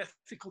moral and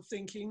ethical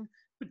thinking,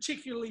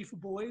 particularly for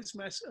boys,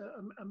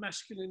 a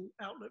masculine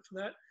outlet for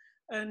that,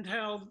 and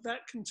how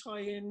that can tie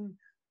in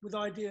with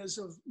ideas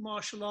of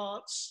martial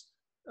arts,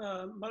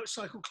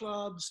 motorcycle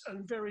clubs,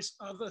 and various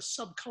other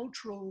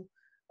subcultural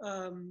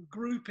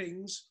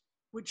groupings,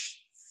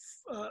 which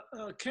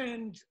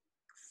can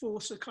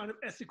force a kind of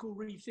ethical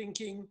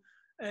rethinking,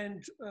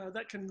 and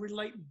that can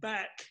relate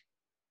back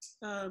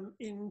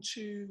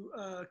into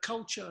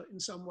culture in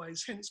some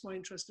ways, hence my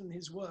interest in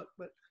his work.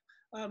 But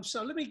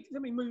so let me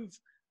move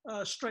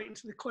straight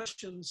into the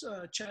questions,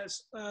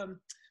 Chaz.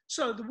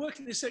 So the work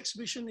in this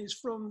exhibition is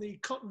from the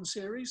Cotton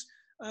series.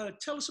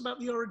 Tell us about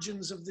the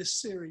origins of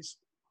this series.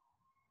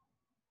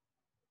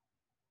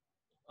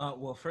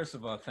 Well, first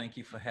of all, thank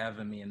you for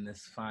having me in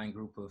this fine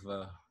group of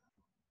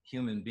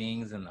human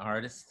beings and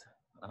artists.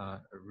 I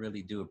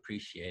really do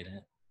appreciate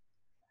it.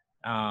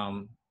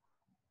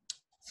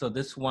 So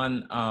this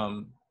one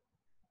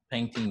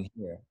painting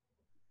here,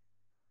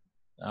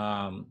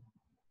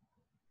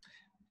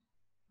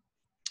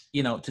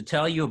 you know, to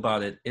tell you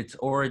about it, its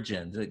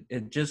origins,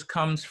 it just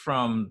comes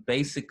from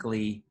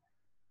basically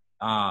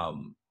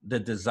the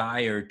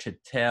desire to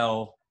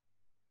tell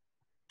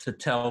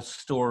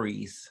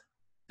stories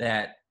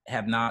that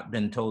have not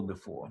been told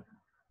before.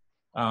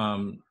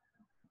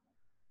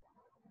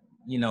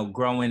 You know,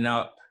 growing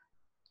up,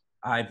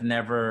 I've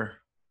never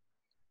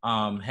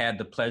had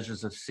the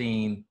pleasures of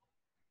seeing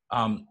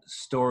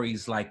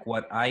stories like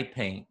what I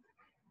paint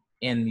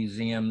in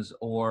museums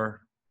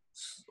or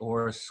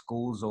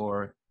schools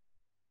or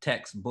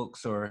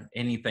textbooks or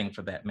anything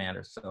for that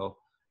matter.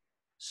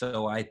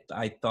 So I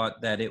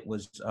thought that it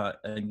was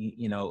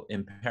you know,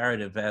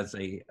 imperative as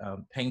a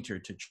painter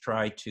to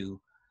try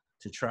to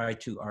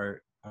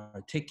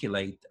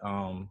articulate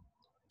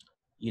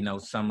you know,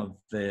 some of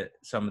the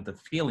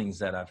feelings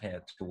that I've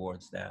had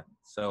towards that.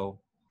 So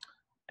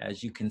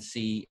as you can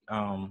see,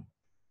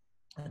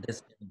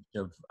 this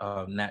image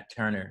of Nat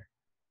Turner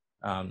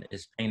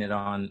is painted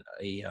on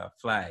a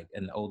flag,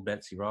 an old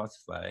Betsy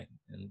Ross flag,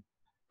 and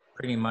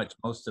pretty much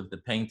most of the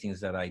paintings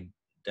that I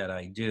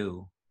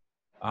do,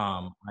 I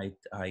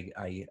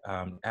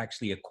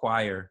actually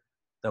acquire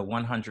the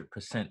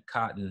 100%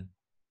 cotton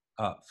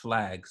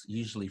flags,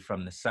 usually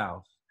from the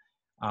South,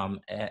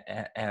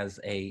 as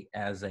a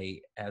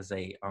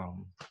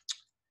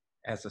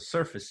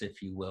surface,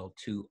 if you will,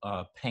 to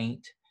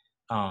paint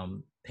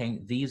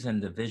these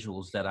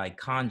individuals that I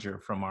conjure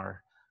from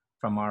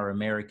our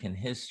American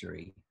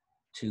history,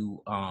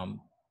 to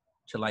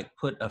like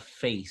put a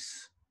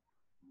face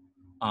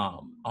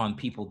on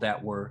people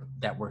that were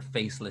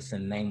faceless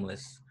and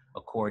nameless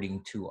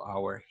according to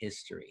our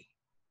history.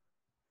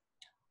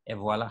 Et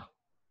voila.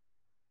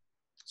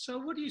 So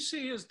what do you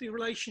see as the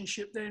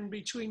relationship then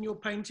between your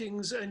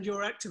paintings and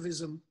your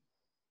activism?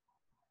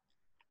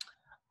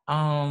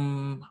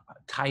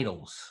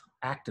 Titles,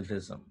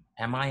 activism.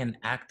 Am I an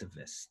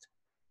activist?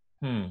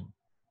 Am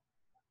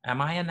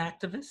I an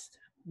activist?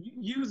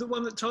 You, the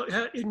one that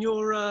in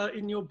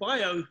your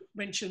bio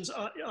mentions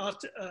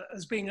art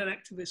as being an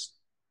activist.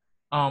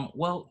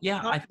 Well,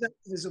 yeah,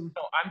 activism.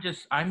 No,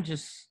 I'm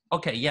just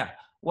okay. Yeah.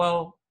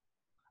 Well,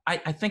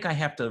 I think I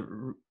have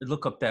to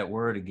look up that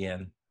word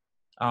again,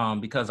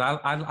 because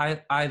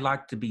I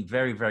like to be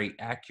very, very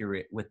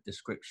accurate with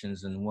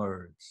descriptions and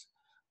words.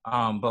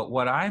 But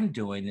what I'm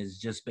doing is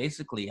just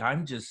basically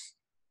I'm just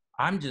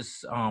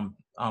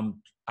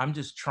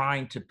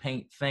trying to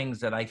paint things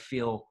that I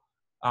feel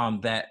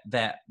that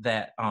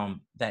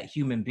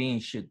human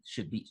beings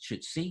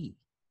should see.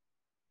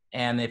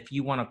 And if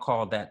you want to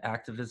call that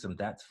activism,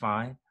 that's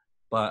fine.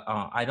 But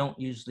I don't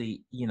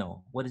usually, you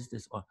know, what is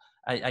this?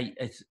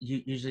 It's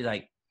usually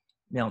like,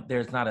 you know,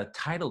 there's not a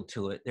title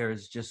to it.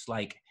 There's just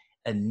like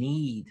a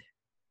need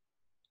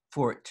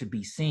for it to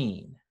be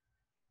seen.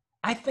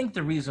 I think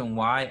the reason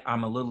why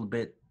I'm a little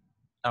bit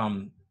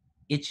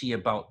itchy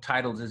about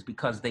titles is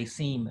because they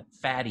seem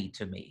fatty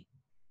to me.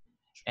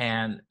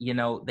 And, you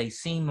know, they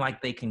seem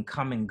like they can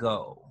come and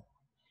go.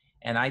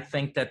 And I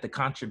think that the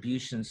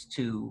contributions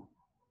to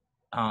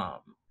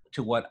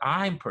what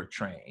I'm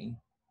portraying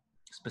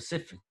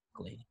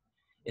specifically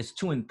is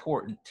too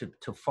important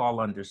to fall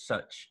under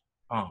such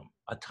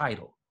a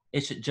title.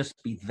 It should just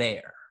be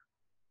there,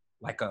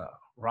 like a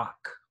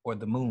rock or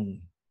the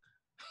moon.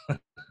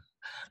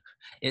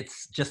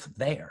 It's just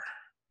there.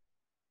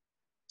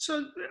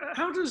 So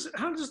how does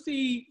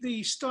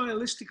the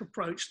stylistic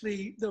approach,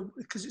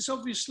 because it's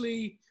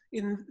obviously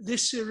in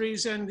this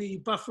series and the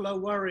Buffalo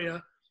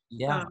Warrior,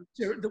 yeah,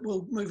 that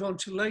we'll move on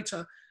to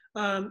later,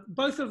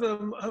 both of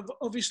them have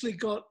obviously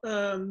got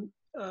a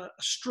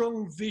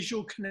strong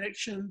visual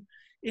connection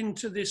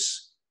into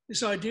this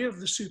this idea of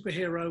the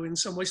superhero in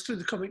some ways through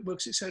the comic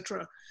books,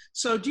 etc.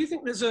 So do you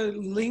think there's a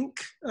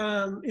link,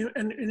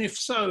 and if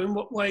so, in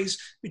what ways,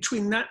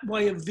 between that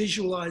way of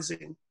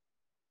visualizing?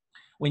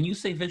 When you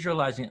say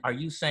visualizing, are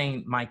you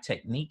saying my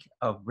technique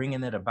of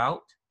bringing it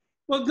about?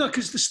 Well, no,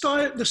 because the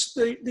style,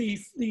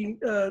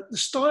 the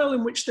style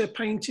in which they're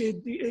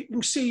painted, you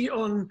can see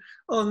on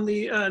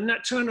the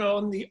Nat Turner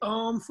on the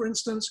arm, for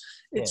instance,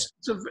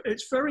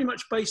 it's very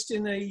much based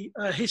in a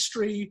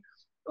history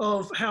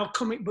of how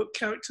comic book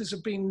characters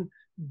have been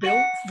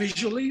built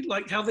visually,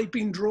 like how they've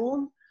been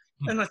drawn,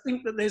 and I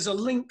think that there's a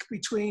link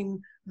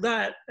between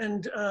that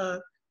and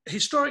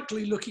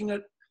historically looking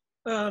at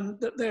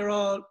that there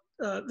are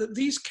that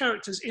these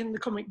characters in the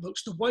comic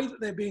books, the way that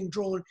they're being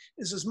drawn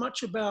is as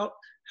much about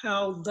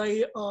how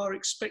they are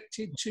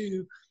expected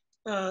to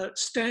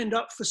stand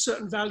up for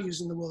certain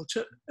values in the world,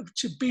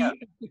 to be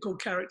ethical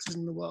characters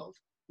in the world.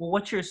 Well,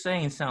 what you're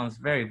saying sounds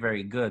very,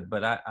 very good,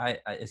 but I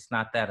it's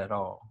not that at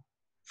all.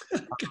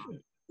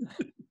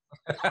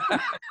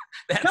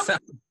 That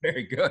sounds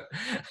very good,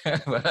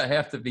 but I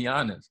have to be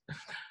honest.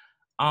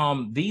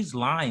 These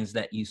lines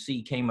that you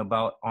see came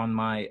about on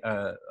my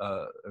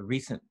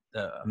recent,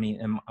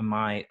 in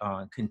my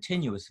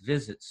continuous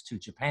visits to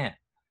Japan.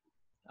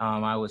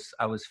 I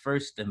was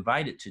first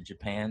invited to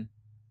Japan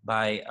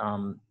by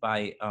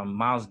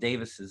Miles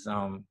Davis's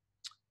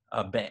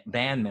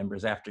band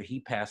members after he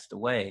passed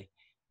away,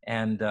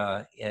 and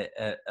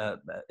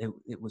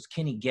it was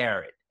Kenny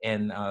Garrett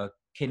and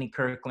Kenny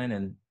Kirkland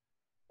and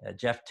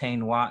Jeff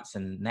Tane Watts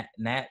and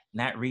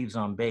Nat Reeves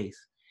on bass,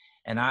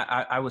 and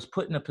I was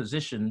put in a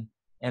position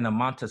in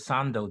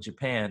Omotesando,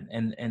 Japan,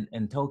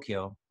 in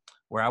Tokyo,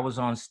 where I was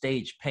on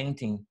stage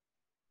painting.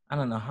 I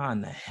don't know how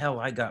in the hell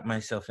I got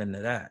myself into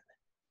that.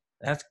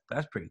 That's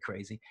pretty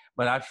crazy.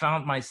 But I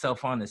found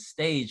myself on the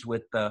stage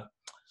with the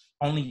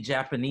only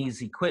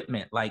Japanese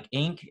equipment, like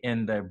ink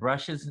and the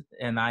brushes,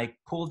 and I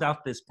pulled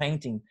out this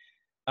painting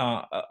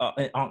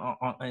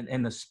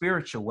in the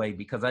spiritual way,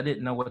 because I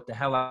didn't know what the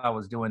hell I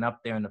was doing up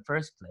there in the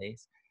first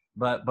place.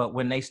 But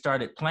when they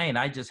started playing,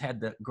 I just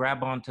had to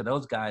grab onto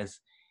those guys,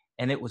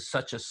 and it was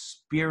such a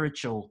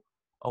spiritual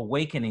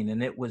awakening.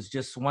 And it was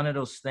just one of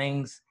those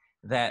things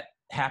that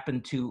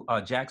happened to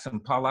Jackson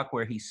Pollock,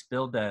 where he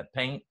spilled the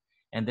paint,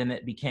 and then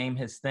it became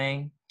his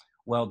thing.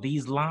 Well,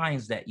 these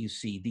lines that you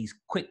see, these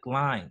quick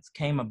lines,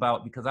 came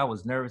about because I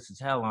was nervous as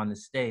hell on the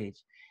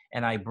stage,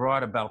 and I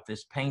brought about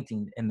this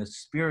painting in the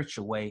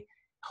spiritual way,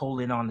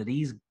 holding on to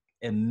these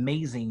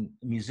amazing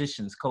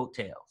musicians'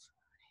 coattails.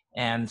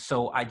 And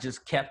so I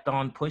just kept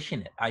on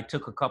pushing it. I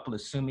took a couple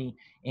of Sumi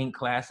ink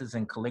classes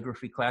and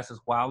calligraphy classes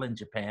while in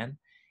Japan,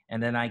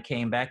 and then I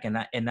came back, and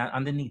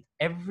underneath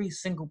every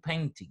single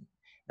painting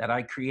that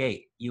I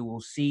create, you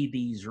will see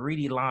these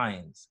reedy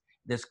lines,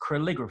 this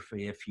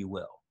calligraphy, if you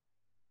will.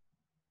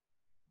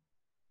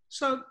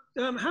 So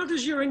how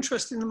does your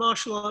interest in the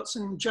martial arts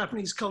and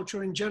Japanese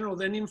culture in general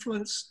then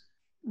influence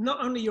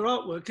not only your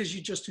artwork, as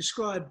you just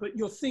described, but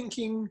your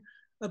thinking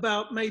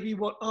about maybe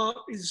what art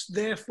is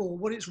there for,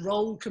 what its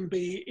role can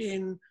be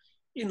in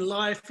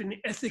life, in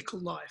ethical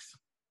life?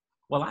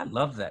 Well, I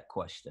love that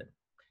question.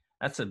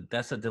 That's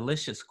a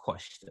delicious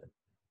question.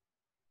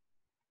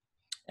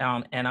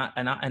 And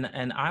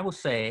I will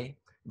say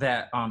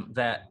that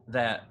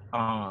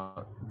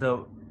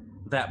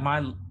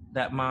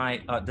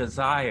my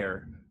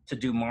desire to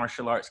do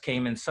martial arts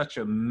came in such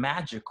a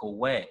magical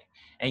way.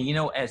 And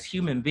as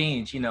human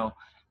beings,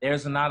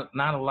 there's not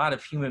a lot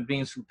of human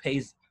beings who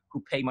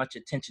pay much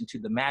attention to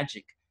the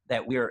magic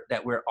that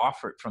we're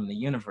offered from the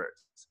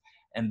universe.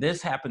 And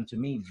this happened to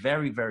me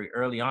very, very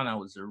early on. I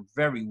was a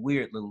very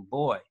weird little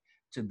boy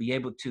to be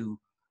able to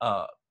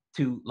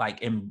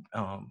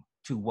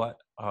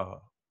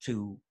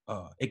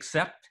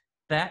accept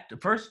that,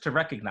 first to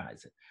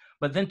recognize it,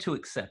 but then to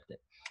accept it.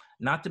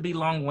 Not to be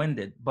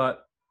long-winded,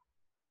 but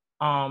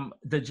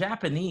the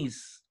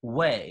Japanese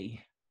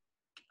way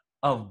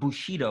of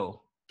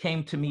Bushido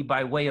came to me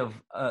by way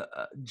of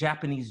a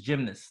Japanese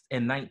gymnast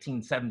in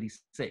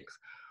 1976.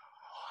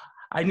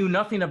 I knew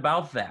nothing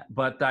about that,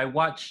 but I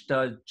watched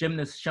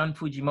gymnast Shun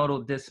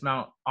Fujimoto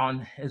dismount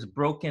on his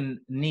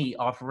broken knee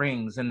off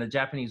rings, and the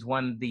Japanese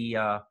won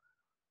the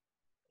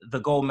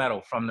gold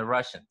medal from the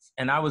Russians.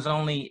 And I was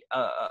only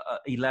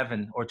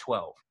 11 or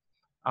 12.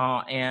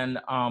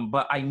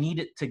 But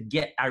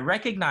I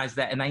recognized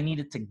that, and I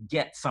needed to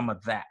get some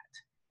of that.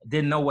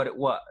 Didn't know what it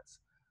was.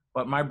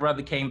 But my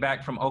brother came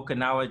back from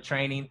Okinawa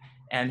training,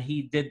 and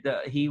he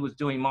was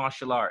doing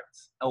martial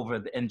arts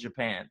in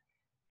Japan.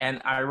 And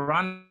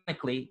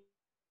ironically,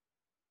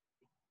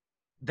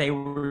 they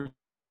were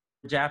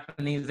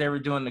Japanese. They were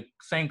doing the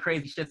same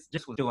crazy shit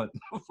just was doing.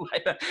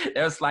 It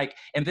was like,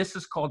 and this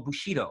is called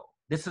Bushido.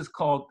 This is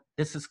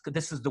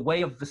the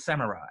way of the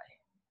samurai.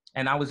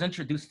 And I was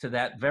introduced to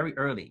that very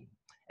early.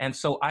 And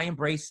so I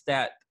embraced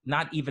that,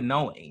 not even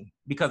knowing,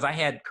 because I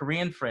had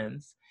Korean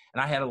friends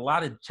and I had a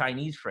lot of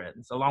Chinese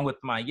friends, along with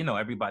my,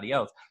 everybody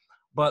else.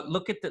 But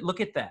look at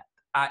that.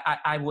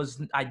 I was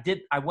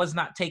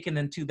not taken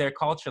into their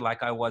culture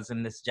like I was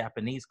in this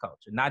Japanese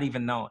culture, not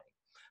even knowing.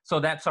 So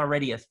that's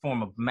already a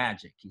form of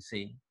magic, you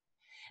see.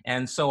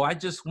 And so I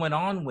just went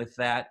on with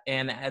that.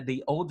 And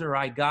the older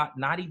I got,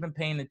 not even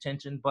paying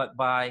attention, but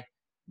by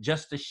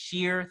just the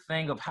sheer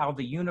thing of how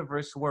the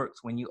universe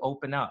works when you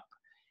open up,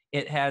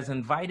 it has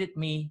invited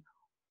me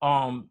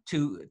to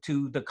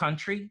the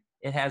country.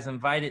 It has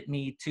invited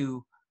me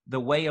to the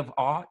way of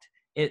art.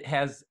 It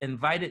has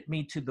invited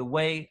me to the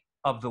way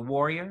of the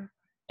warrior.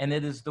 And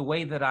it is the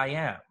way that I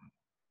am.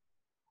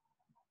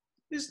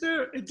 Do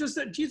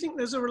you think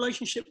there's a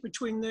relationship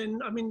between then,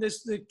 I mean,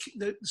 there's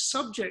the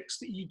subjects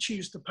that you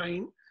choose to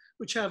paint,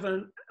 which have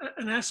an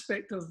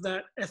aspect of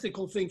that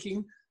ethical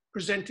thinking,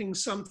 presenting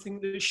something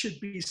that should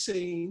be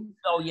seen.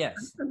 Oh,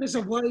 yes. And there's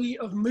a way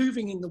of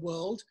moving in the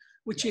world,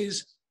 which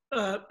is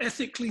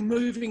ethically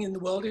moving in the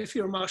world. If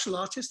you're a martial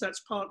artist,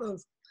 that's part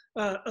of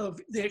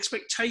the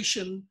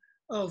expectation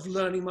of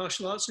learning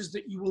martial arts, is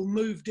that you will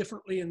move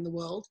differently in the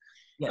world.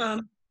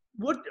 Yes.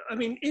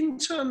 In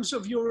terms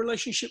of your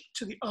relationship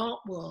to the art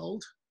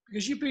world,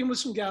 because you've been with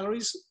some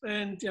galleries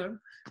and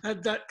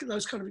had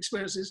those kind of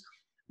experiences,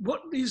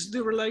 what is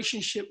the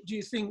relationship, do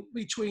you think,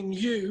 between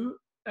you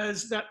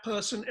as that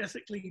person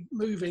ethically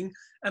moving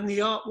and the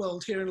art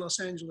world here in Los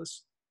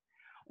Angeles?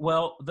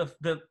 Well,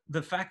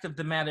 the fact of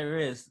the matter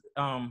is,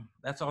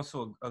 that's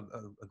also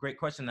a great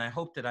question, and I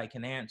hope that I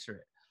can answer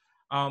it.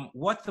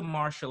 What the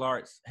martial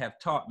arts have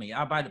taught me,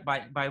 by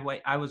the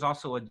way, I was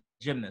also a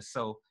gymnast,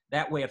 so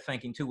that way of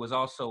thinking too was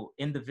also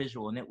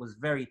individual, and it was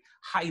very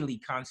highly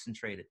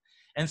concentrated.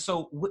 And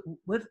so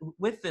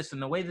with this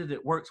and the way that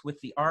it works with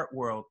the art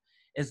world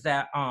is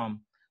that,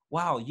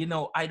 wow,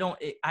 I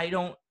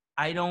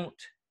don't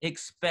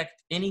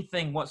expect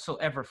anything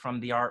whatsoever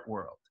from the art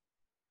world.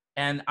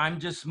 And I'm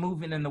just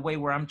moving in the way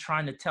where I'm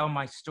trying to tell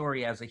my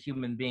story as a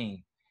human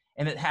being.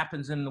 And it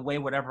happens in the way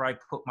whatever I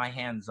put my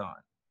hands on.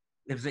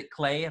 Is it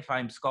clay if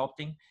I'm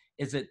sculpting?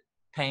 Is it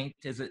paint?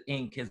 Is it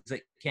ink? Is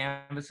it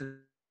canvas?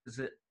 Is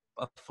it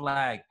a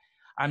flag?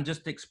 I'm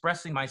just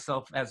expressing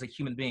myself as a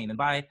human being.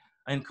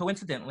 And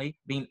coincidentally,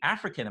 being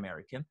African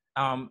American,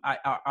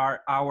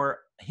 our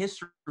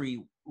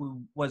history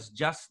was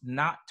just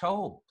not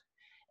told.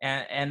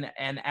 And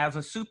as a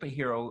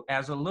superhero,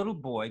 as a little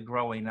boy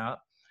growing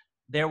up,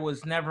 there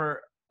was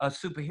never a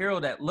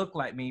superhero that looked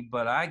like me,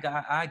 but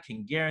I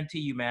can guarantee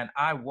you, man,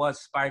 I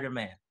was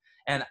Spider-Man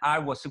and I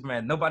was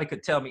Superman. Nobody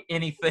could tell me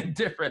anything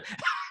different.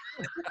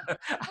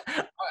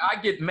 I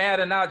get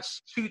mad and I'd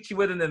shoot you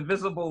with an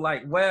invisible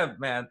web,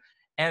 man.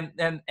 And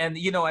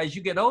as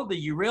you get older,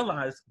 you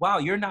realize, wow,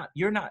 you're not,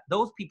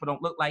 those people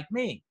don't look like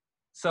me.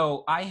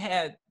 So I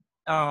had,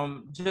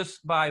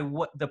 just by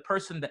what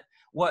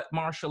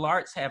martial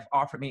arts have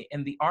offered me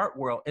in the art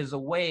world is a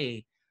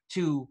way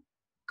to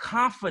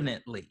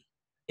confidently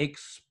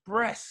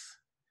express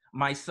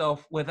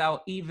myself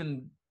without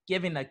even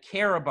giving a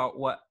care about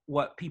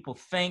what people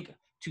think,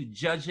 to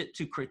judge it,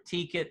 to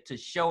critique it, to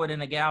show it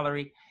in a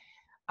gallery.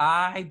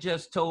 I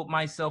just told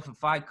myself,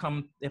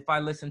 if I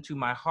listen to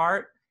my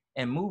heart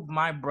and move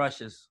my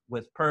brushes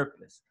with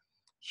purpose,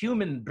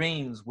 human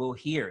beings will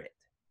hear it.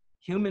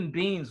 Human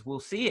beings will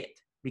see it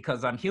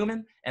because I'm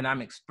human and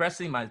I'm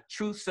expressing my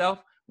true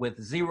self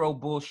with zero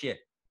bullshit.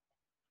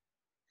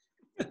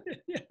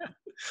 Yeah.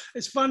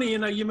 It's funny,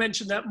 you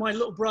mentioned that my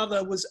little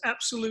brother was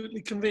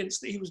absolutely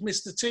convinced that he was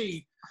Mr.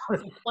 T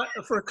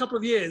for a couple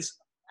of years.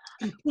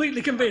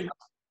 Completely convinced.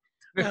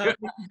 Very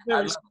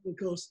small, of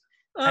course.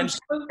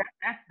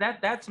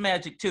 That's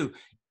magic too.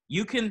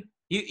 You can,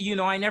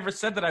 I never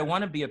said that I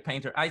want to be a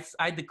painter.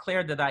 I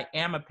declared that I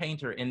am a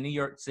painter in New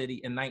York City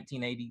in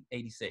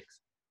 1986.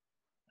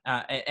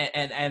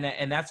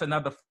 And that's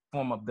another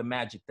form of the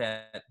magic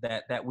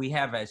that we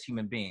have as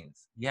human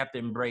beings. You have to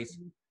embrace.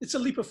 It's a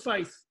leap of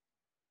faith.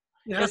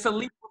 It's a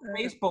leap of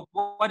faith, but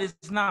what is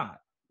not?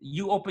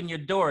 You open your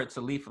door, it's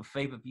a leap of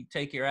faith if you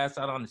take your ass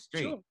out on the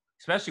street, sure.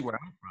 Especially where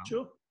I'm from.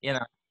 Sure.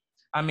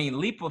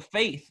 Leap of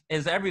faith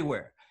is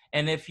everywhere.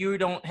 And if you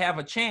don't have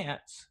a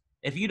chance,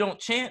 if you don't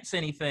chance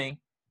anything,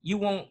 you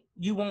won't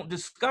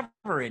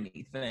discover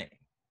anything.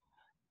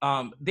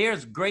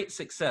 There's great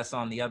success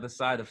on the other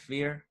side of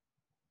fear.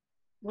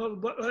 Well,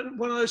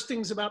 one of those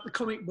things about the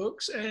comic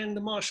books and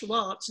the martial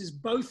arts is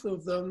both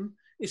of them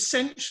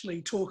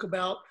essentially talk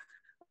about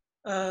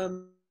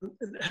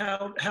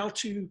how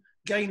to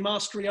gain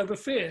mastery over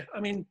fear.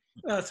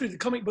 Through the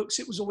comic books,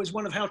 it was always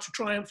one of how to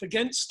triumph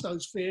against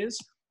those fears,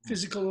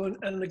 physical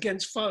and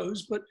against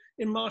foes. But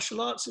in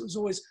martial arts, it was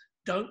always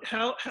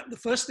the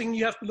first thing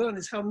you have to learn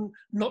is how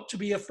not to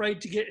be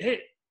afraid to get hit.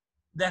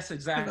 That's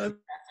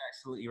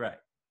absolutely right.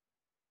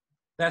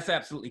 That's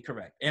absolutely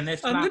correct. And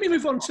it's let me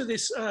move on to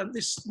this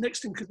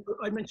next thing, because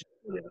I mentioned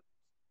earlier.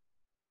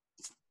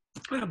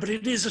 But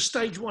it is a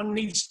stage one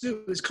needs to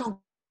do, is conquer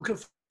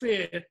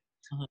fear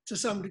to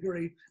some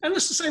degree. And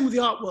it's the same with the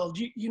art world.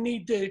 You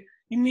need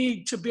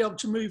to be able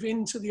to move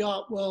into the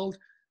art world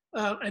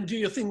and do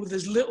your thing with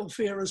as little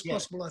fear as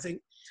possible, I think.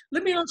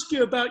 Let me ask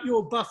you about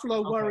your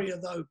Buffalo Warrior,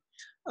 though.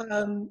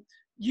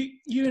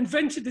 You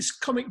invented this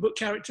comic book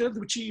character,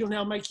 which you're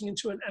now making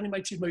into an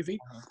animated movie,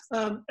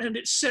 and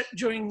it's set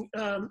during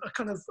a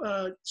kind of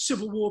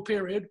Civil War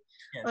period.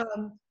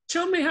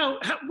 tell me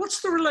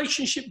what's the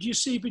relationship do you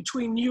see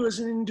between you as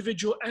an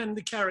individual and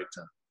the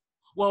character?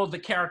 Well, the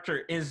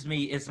character is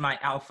me, is my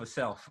alpha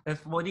self.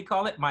 What do you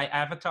call it? My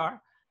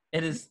avatar.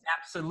 It is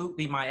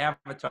absolutely my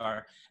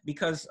avatar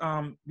because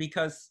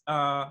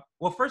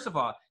well, first of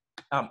all,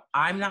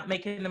 I'm not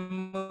making a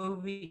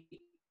movie.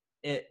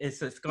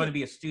 It's going to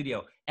be a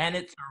studio, and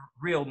it's a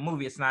real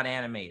movie. It's not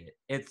animated.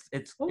 It's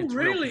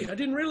really? real. I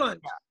didn't realize.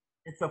 Yeah.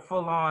 It's a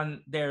full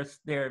on. They're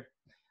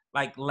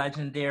like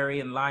Legendary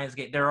and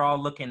Lionsgate. They're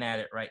all looking at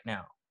it right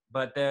now.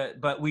 But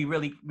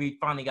we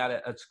finally got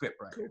a script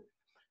writer. Cool.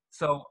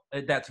 So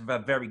that's a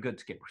very good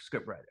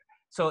script writer.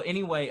 So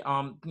anyway,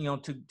 you know,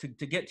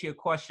 to get to your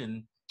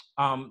question,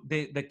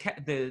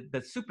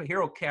 the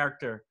superhero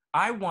character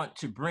I want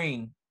to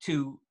bring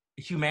to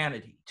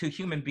humanity, to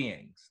human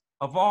beings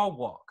of all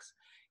walks.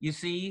 You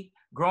see,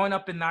 growing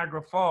up in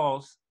Niagara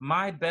Falls,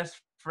 my best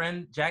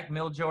friend Jack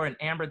Miljor and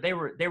Amber, they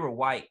were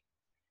white,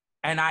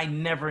 and I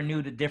never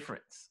knew the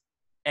difference.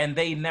 And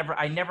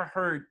I never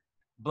heard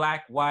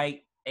black,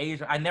 white,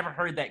 Asian. I never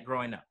heard that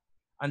growing up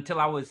until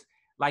I was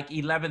like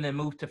 11 and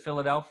moved to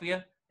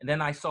Philadelphia. And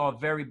then I saw a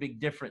very big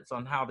difference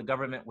on how the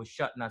government was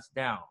shutting us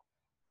down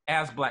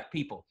as Black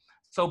people.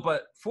 So,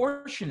 but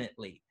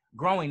fortunately,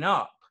 growing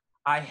up,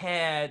 I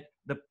had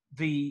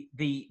the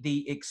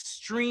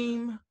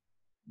extreme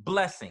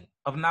blessing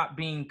of not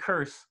being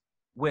cursed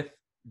with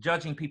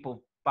judging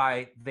people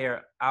by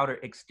their outer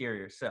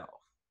exterior self.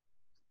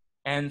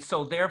 And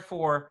so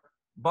therefore,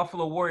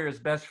 Buffalo Warrior's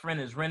best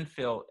friend is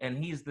Renfield, and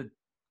he's the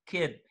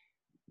kid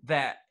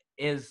that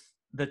is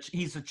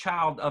he's a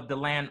child of the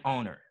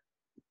landowner,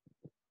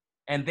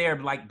 and they're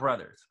like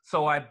brothers.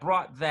 So I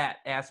brought that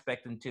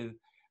aspect into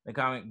the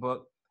comic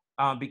book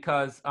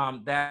because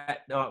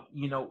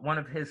you know, one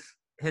of his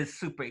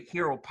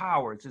superhero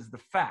powers is the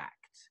fact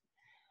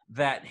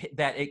that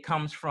it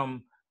comes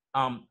from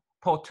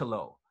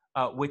Potolo,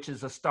 which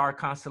is a star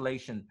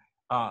constellation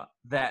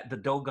that the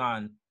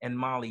Dogon and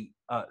Mali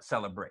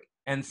celebrate.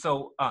 And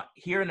so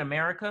here in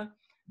America,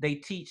 they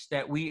teach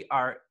that we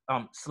are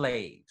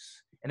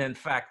slaves. And in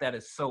fact, that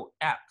is so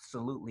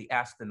absolutely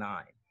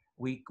asinine.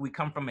 We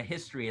come from a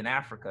history in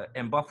Africa,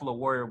 and Buffalo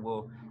Warrior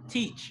will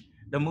teach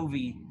the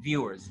movie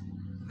viewers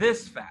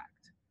this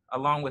fact,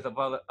 along with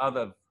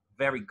other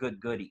very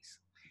good goodies.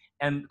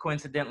 And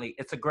coincidentally,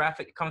 it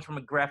comes from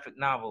a graphic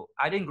novel.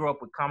 I didn't grow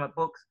up with comic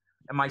books,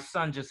 and my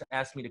son just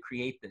asked me to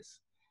create this.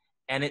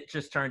 And it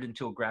just turned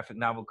into a graphic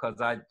novel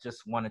because I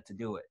just wanted to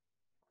do it.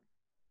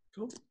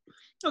 Cool.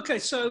 Okay,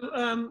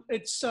 so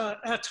it's our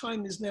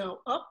time is now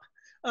up.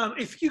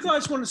 If you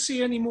guys want to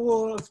see any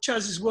more of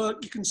Chaz's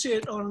work, you can see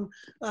it on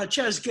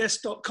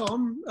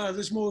chazguest.com.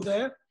 There's more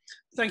there.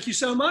 Thank you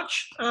so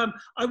much.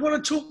 I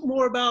want to talk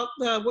more about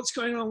what's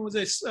going on with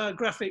this the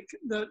graphic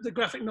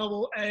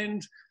novel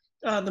and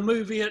the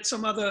movie at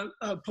some other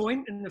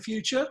point in the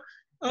future.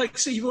 I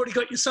see you've already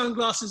got your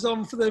sunglasses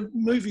on for the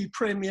movie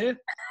premiere.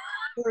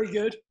 Very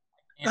good.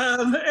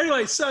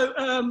 Anyway, so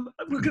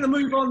we're going to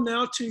move on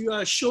now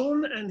to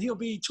Sean, and he'll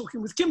be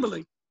talking with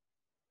Kimberly.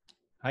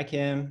 Hi,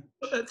 Kim.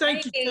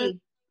 Thank you.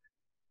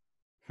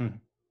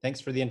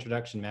 Thanks for the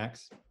introduction,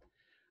 Max.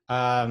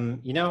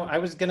 You know, I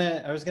was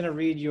gonna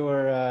read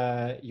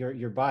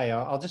your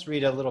bio. I'll just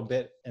read a little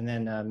bit, and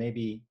then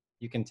maybe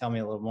you can tell me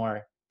a little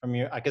more from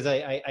your, because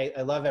I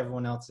love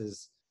everyone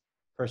else's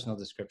personal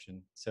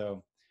description.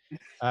 So,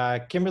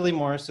 Kimberly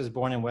Morris was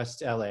born in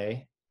West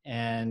LA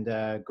and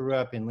grew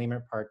up in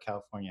Leimert Park,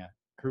 California.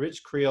 Her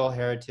rich Creole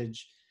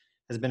heritage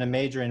has been a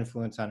major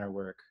influence on her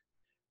work.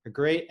 Her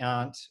great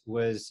aunt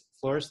was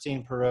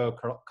Florestine Perot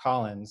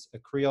Collins, a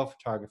Creole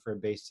photographer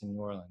based in New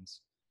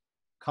Orleans.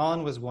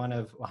 Collins was one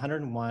of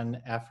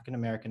 101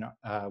 African-American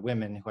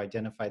women who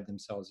identified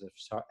themselves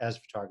as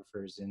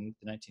photographers in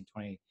the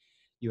 1920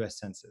 US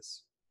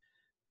Census.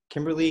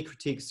 Kimberly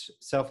critiques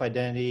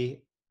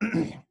self-identity,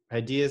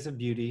 ideas of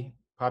beauty,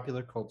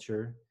 popular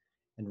culture,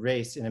 and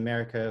race in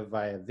America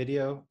via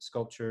video,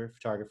 sculpture,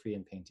 photography,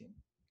 and painting.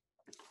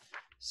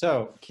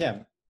 So,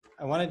 Kim,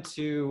 I wanted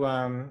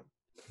to,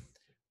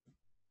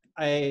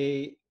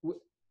 we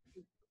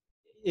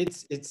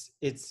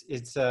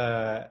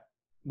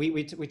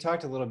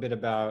talked a little bit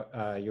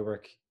about your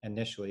work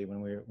initially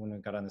when we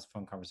got on this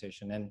phone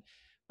conversation. And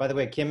by the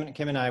way, Kim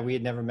and I, we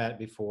had never met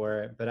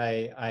before, but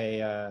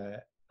I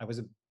was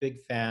a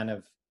big fan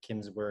of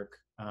Kim's work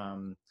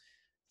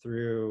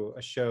through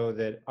a show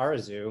that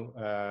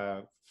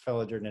Arzu,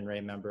 fellow Durden and Ray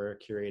member,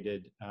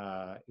 curated.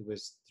 It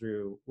was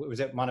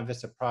at Monte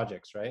Vista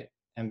Projects, right?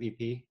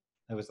 MVP.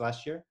 It was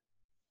last year.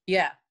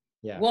 Yeah.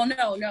 Yeah. Well,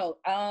 no.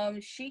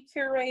 She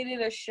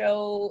curated a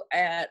show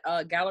at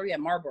a gallery at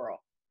Marlboro.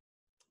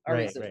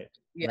 Right.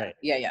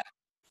 Yeah.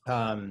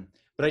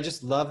 But I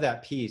just love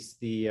that piece,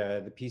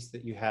 the piece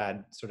that you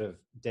had sort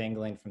of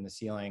dangling from the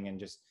ceiling and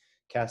just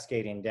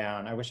cascading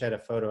down. I wish I had a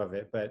photo of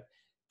it, but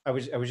I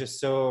was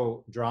just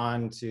so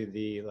drawn to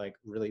the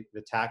really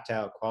the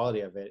tactile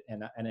quality of it,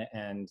 and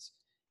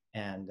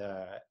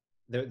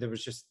there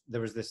was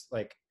this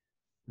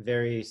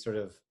very sort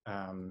of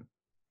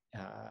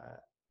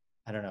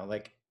I don't know,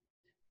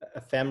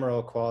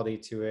 ephemeral quality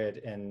to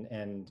it,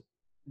 and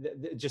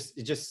it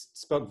just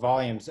spoke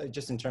volumes,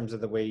 just in terms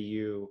of the way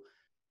you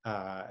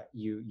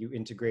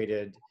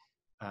integrated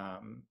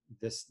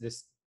this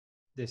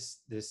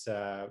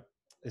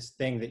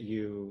thing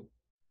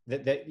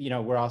that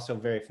we're also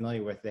very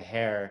familiar with, the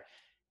hair,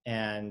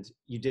 and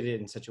you did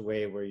it in such a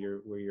way where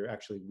you're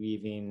actually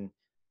weaving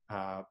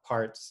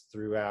parts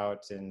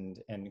throughout and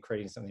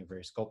creating something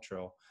very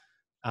sculptural.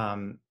 I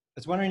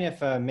was wondering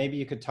if maybe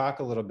you could talk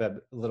a little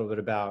bit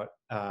about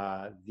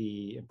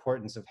the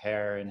importance of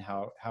hair and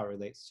how it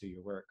relates to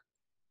your work.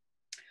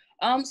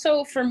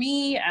 So for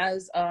me,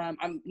 as I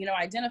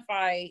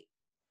identify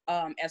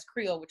as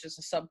Creole, which is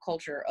a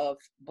subculture of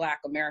Black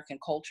American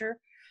culture.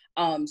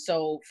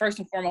 So first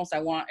and foremost, I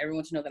want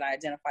everyone to know that I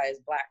identify as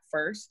Black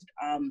first,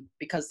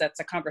 because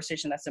that's a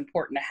conversation that's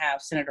important to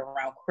have centered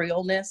around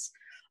Creole-ness.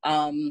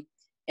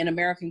 In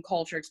American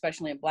culture,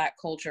 especially in Black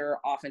culture,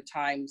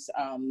 oftentimes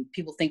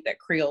people think that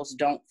Creoles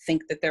don't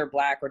think that they're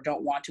Black or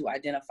don't want to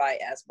identify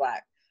as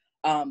Black.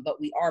 But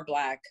we are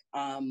Black.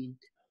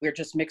 We're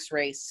just mixed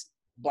race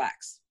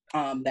Blacks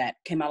that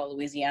came out of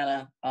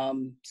Louisiana.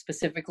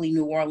 Specifically,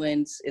 New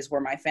Orleans is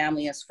where my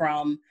family is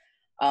from.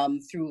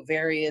 Through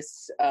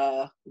various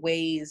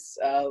ways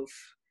of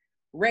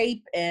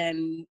rape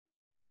and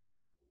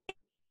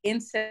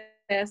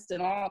incest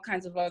and all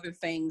kinds of other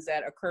things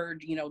that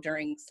occurred,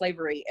 during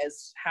slavery,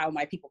 as how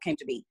my people came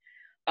to be.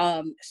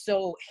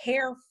 So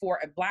hair for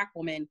a Black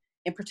woman,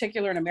 in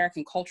particular in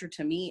American culture,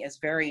 to me is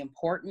very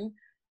important.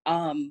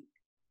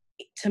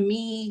 To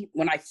me,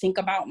 when I think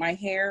about my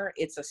hair,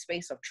 it's a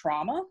space of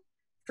trauma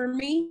for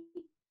me,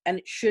 and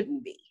it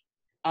shouldn't be.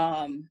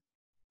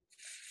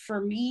 For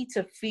me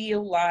to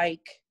feel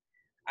like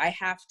I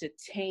have to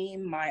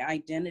tame my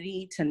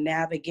identity to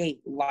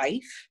navigate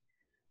life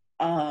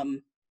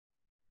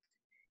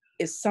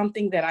is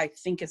something that I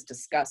think is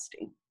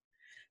disgusting.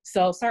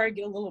 So sorry to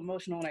get a little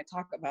emotional when I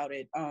talk about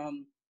it,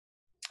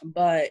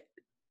 but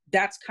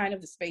that's kind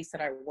of the space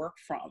that I work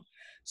from.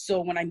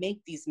 So when I make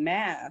these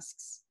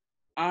masks,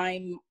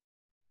 I'm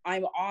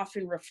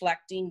often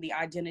reflecting the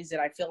identities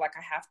that I feel like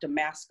I have to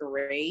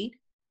masquerade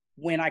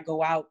when I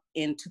go out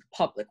into the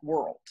public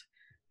world.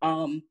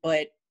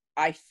 But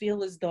I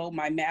feel as though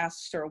my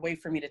masks are a way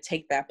for me to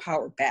take that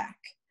power back.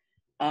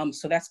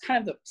 So that's kind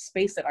of the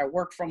space that I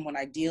work from when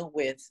I deal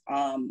with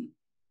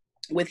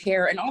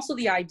hair, and also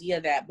the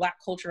idea that Black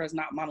culture is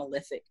not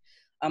monolithic.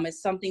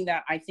 It's something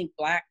that I think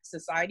Black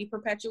society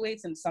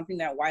perpetuates, and something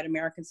that white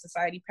American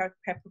society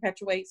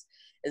perpetuates,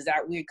 is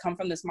that we come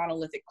from this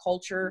monolithic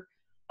culture,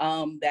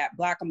 that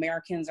Black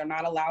Americans are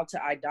not allowed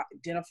to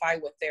identify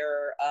with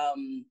their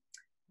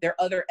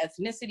other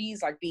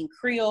ethnicities, like being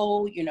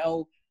Creole.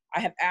 I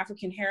have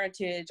African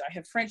heritage, I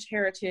have French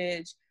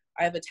heritage,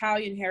 I have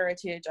Italian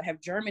heritage, I have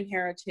German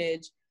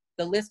heritage,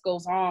 the list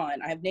goes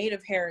on. I have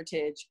Native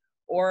heritage,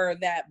 or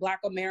that Black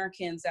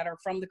Americans that are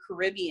from the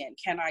Caribbean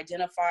can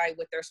identify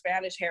with their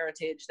Spanish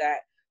heritage, that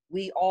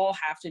we all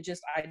have to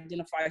just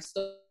identify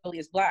solely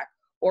as Black,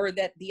 or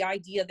that the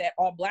idea that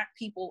all Black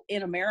people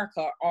in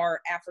America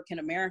are African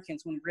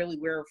Americans, when really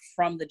we're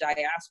from the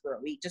diaspora.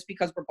 Just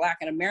because we're Black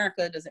in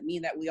America doesn't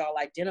mean that we all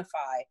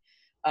identify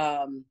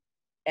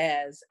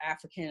as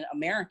African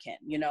American,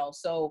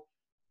 so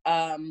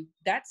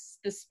that's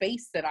the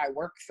space that I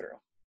work through.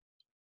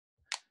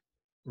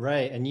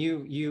 Right, and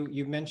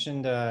you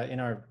mentioned in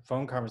our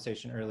phone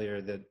conversation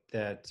earlier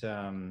that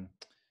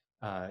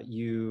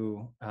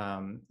you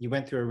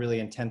went through a really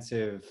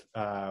intensive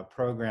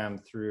program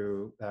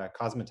through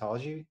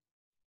cosmetology,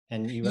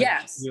 and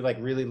Yes, you like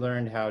really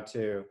learned how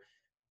to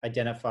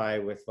identify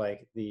with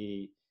like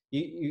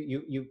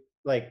you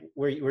like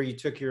where you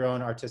took your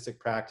own artistic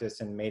practice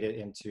and made it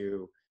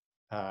into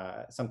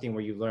something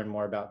where you learn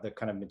more about the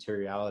kind of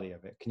materiality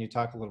of it. Can you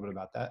talk a little bit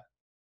about that?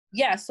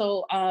 Yeah,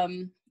 so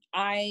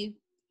I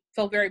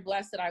felt very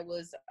blessed that I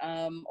was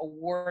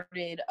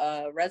awarded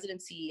a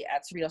residency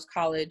at Cerritos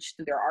College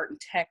through their art and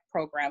tech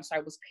program. So I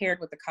was paired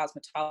with the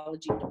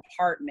cosmetology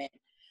department.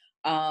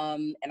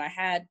 And I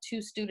had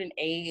 2 student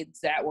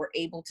aides that were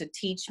able to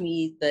teach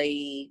me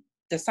the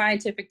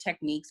scientific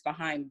techniques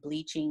behind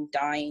bleaching,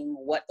 dyeing,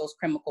 what those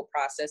chemical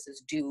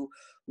processes do,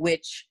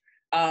 which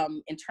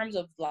in terms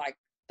of like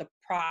the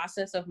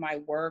process of my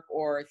work,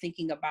 or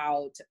thinking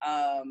about,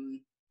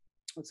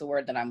 what's the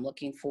word that I'm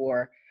looking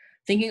for?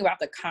 Thinking about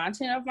the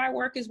content of my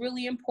work is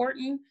really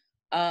important,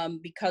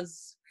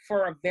 because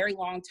for a very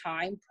long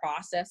time,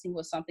 processing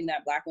was something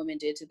that Black women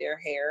did to their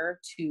hair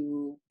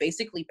to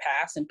basically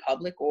pass in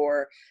public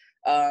or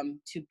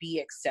to be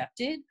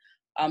accepted.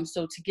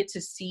 So to get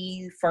to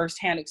see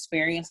firsthand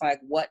experience,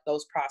 like what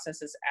those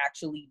processes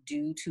actually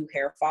do to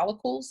hair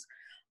follicles,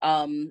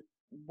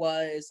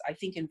 was, I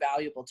think,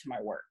 invaluable to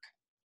my work.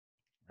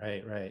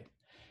 Right.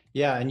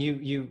 Yeah, and you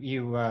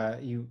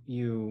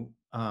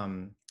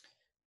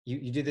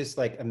do this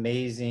like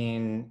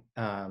amazing,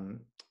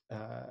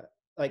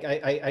 like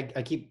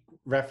I keep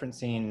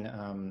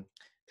referencing,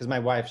 because my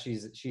wife,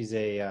 she's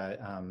a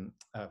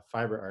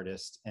fiber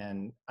artist,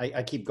 and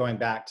I keep going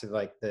back to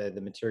like the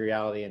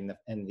materiality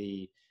and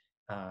the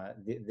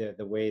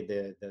the way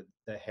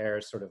the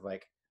hair sort of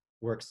like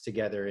works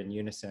together in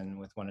unison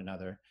with one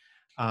another.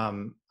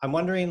 I'm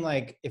wondering,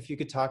 like, if you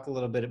could talk a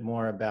little bit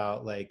more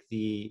about like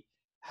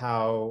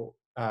how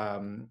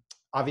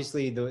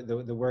obviously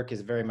the work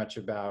is very much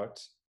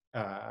about.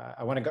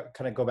 I want to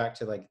kind of go back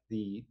to like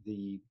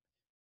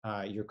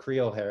your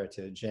Creole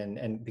heritage,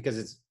 and because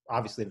it's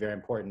obviously very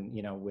important,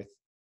 you know, with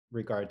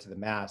regard to the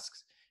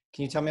masks.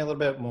 Can you tell me a little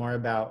bit more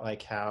about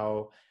like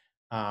how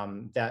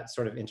that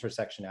sort of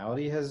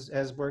intersectionality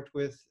has worked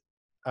with,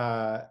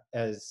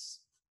 as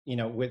you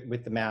know,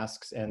 with the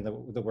masks and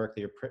the work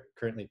that you're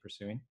currently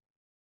pursuing?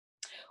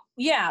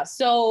 Yeah,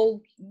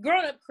 so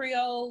growing up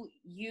Creole,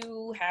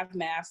 you have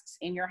masks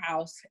in your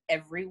house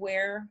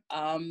everywhere.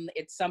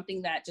 It's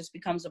something that just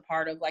becomes a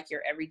part of like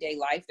your everyday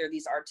life. There are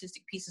these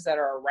artistic pieces that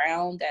are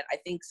around that I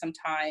think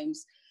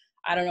sometimes,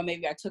 I don't know,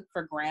 maybe I took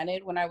for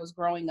granted when I was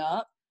growing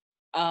up.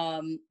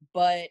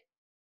 But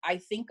I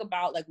think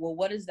about like, well,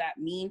 what does that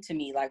mean to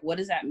me? Like, what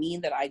does that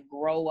mean that I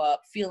grow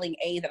up feeling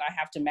that I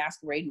have to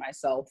masquerade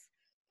myself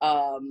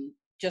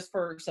just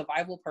for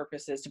survival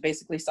purposes to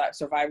basically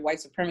survive white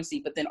supremacy?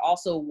 But then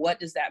also,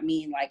 what does that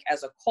mean like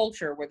as a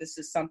culture where this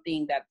is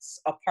something that's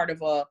a part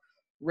of a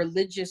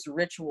religious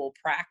ritual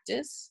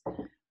practice?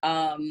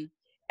 And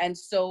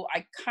so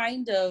I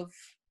kind of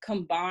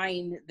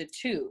combine the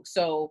two.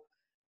 So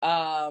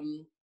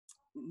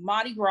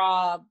Mardi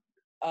Gras,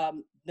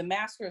 the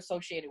masks are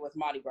associated with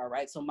Mardi Gras,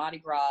 right? So Mardi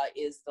Gras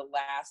is the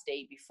last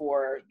day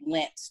before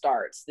Lent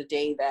starts, the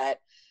day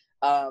that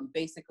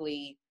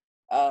basically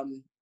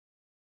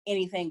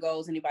anything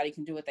goes, anybody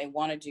can do what they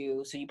want to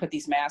do. So you put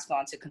these masks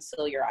on to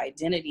conceal your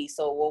identity.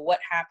 So, well, what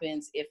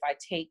happens if I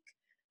take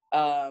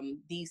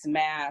these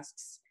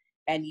masks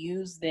and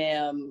use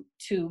them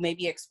to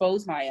maybe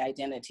expose my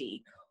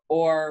identity?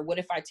 Or what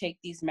if I take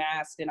these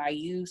masks and I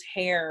use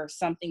hair,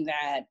 something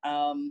that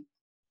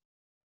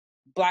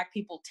Black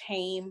people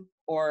tame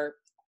or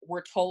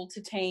were told to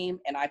tame,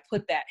 and I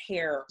put that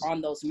hair on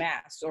those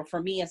masks? Or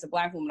for me as a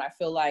Black woman, I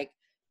feel like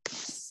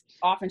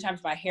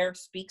oftentimes my hair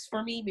speaks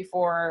for me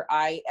before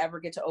I ever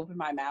get to open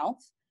my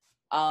mouth.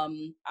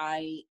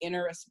 I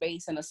enter a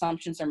space and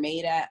assumptions are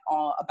made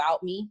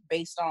about me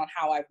based on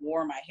how I've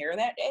worn my hair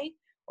that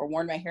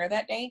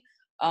day.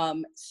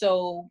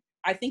 So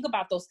I think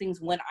about those things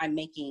when I'm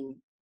making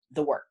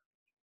the work.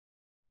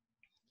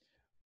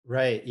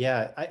 Right.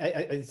 Yeah.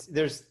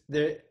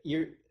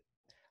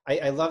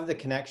 I love the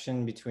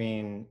connection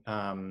between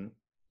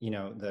you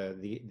know,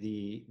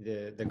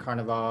 the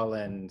Carnival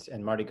and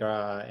Mardi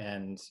Gras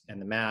and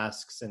the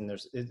masks, and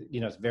there's,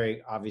 you know, it's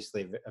very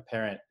obviously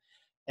apparent.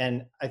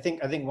 And I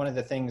think one of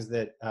the things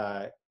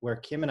that where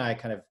Kim and I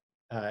kind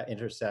of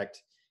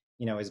intersect,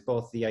 you know, is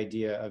both the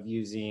idea of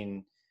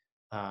using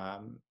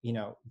you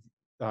know,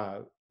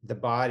 the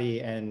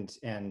body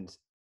and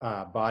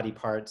body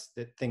parts,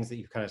 that things that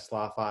you kind of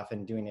slough off,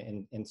 and doing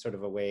it in sort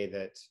of a way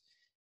that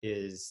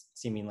is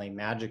seemingly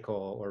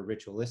magical or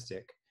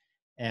ritualistic.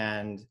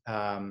 And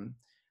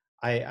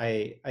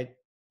I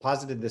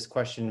posited this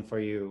question for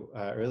you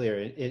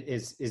earlier.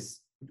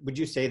 Would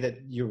you say that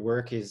your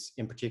work is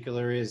in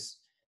particular is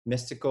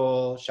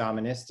mystical,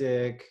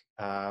 shamanistic?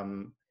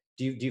 Do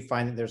you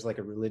find that there's like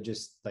a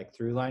religious like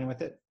through line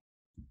with it?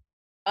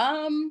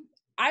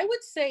 I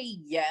would say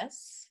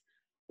yes.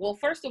 Well,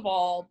 first of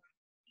all,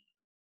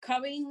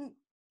 coming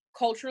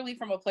culturally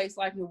from a place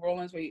like New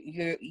Orleans,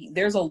 where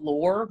there's a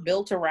lore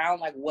built around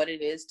like what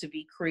it is to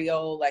be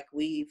Creole. Like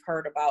we've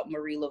heard about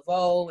Marie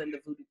Laveau and the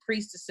voodoo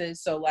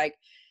priestesses. So like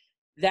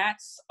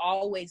that's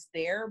always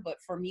there. But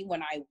for me,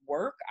 when I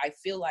work, I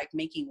feel like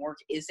making work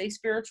is a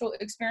spiritual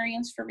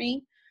experience for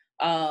me.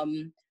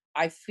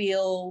 I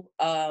feel,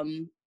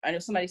 I know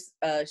somebody,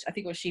 I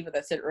think it was Shiva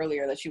that said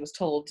earlier that she was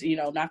told, you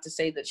know, not to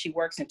say that she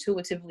works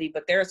intuitively,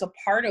 but there's a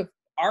part of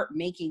art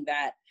making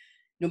that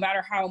no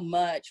matter how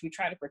much we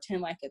try to pretend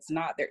like it's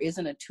not, there is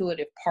an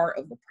intuitive part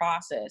of the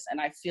process.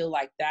 And I feel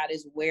like that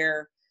is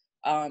where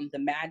the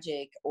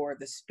magic or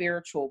the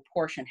spiritual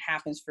portion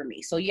happens for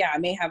me. So yeah, I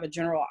may have a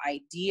general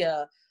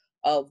idea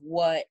of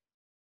what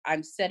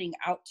I'm setting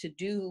out to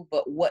do,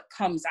 but what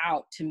comes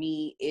out to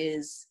me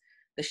is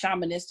the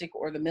shamanistic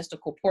or the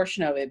mystical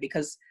portion of it.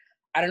 Because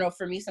I don't know,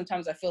 for me,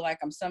 sometimes I feel like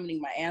I'm summoning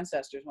my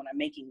ancestors when I'm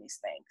making these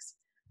things.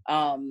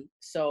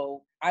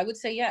 So I would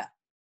say, yeah.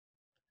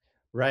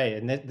 Right,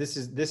 and this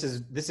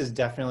is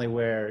definitely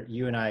where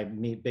you and I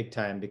meet big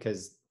time,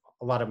 because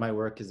a lot of my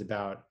work is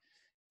about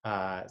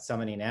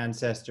summoning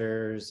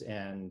ancestors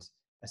and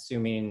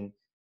assuming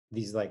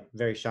these like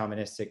very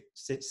shamanistic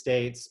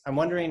states. I'm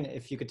wondering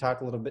if you could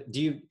talk a little bit.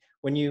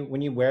 When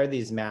you wear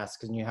these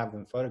masks and you have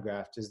them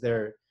photographed, is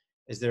there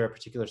a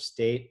particular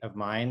state of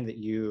mind that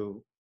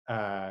you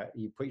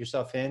put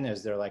yourself in?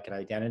 Is there like an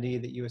identity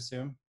that you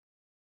assume?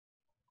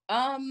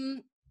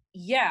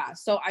 Yeah,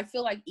 so I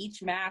feel like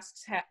each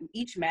mask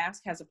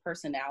has a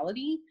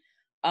personality.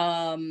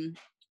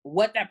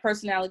 What that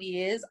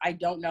personality is, I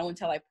don't know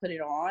until I put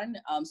it on.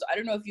 So I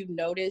don't know if you've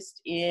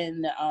noticed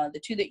in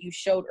the two that you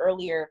showed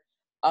earlier,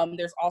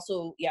 there's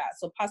also,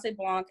 so Passe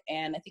Blanc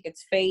and I think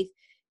it's Faith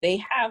they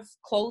have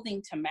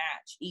clothing to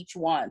match each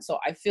one. So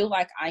I feel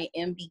like I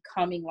am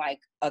becoming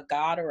like a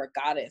god or a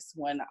goddess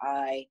when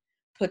I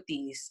put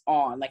these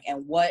on. Like,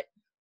 and what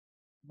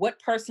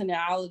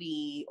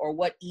personality or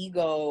what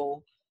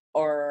ego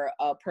or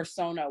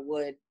persona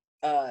would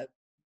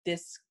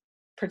this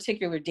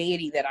particular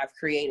deity that I've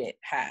created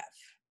have?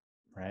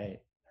 Right.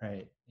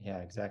 Yeah,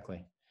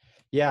 exactly.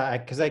 Yeah,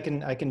 because I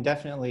can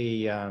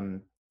definitely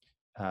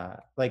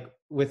like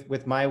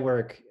with my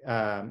work,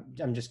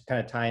 I'm just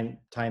kind of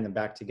tying them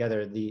back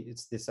together.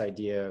 It's this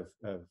idea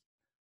of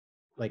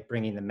like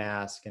bringing the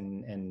mask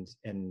and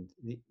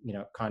you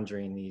know,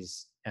 conjuring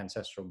these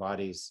ancestral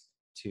bodies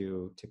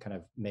to kind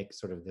of make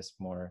sort of this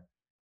more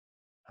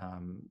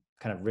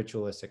kind of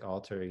ritualistic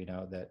altar, you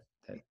know, that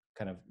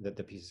kind of that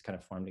the pieces kind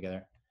of form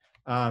together.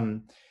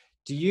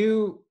 Do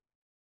you?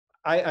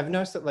 I've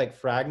noticed that like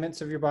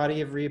fragments of your body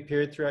have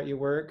reappeared throughout your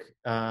work,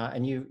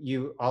 and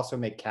you also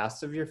make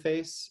casts of your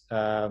face,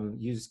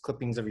 use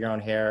clippings of your own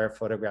hair,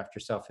 photographed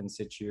yourself in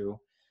situ.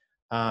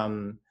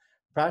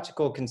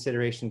 Practical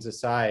considerations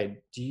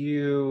aside,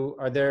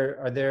 are there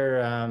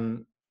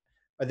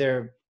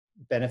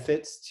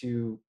benefits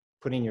to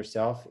putting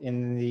yourself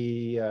in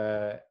the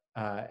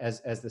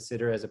as the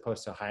sitter as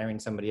opposed to hiring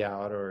somebody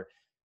out or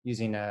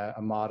using a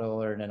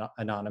model or an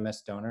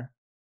anonymous donor?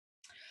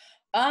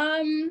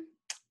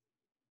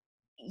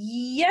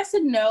 Yes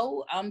and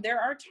no. There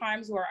are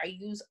times where I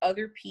use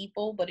other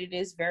people, but it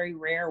is very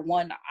rare.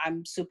 One,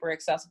 I'm super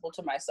accessible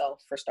to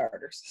myself for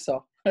starters.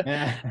 So, so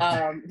that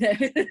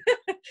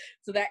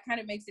kind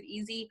of makes it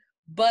easy.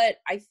 But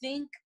I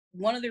think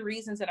one of the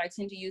reasons that I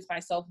tend to use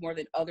myself more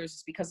than others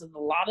is because of a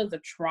lot of the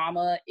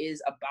trauma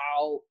is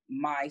about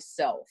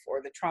myself,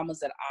 or the traumas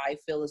that I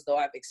feel as though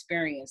I've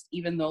experienced,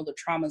 even though the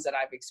traumas that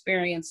I've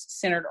experienced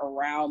centered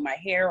around my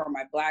hair or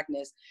my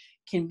Blackness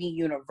can be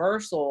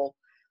universal.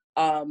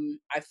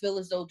 I feel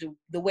as though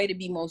the way to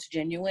be most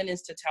genuine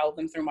is to tell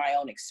them through my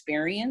own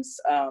experience.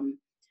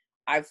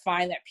 I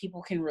find that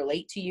people can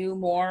relate to you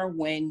more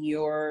when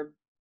you're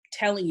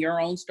telling your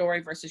own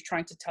story versus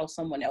trying to tell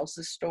someone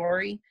else's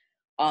story.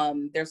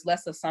 There's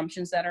less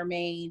assumptions that are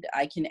made.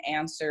 I can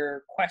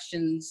answer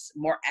questions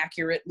more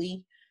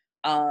accurately.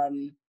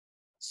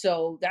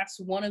 So that's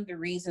one of the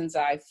reasons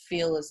I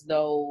feel as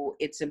though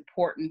it's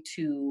important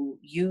to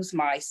use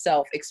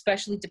myself,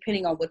 especially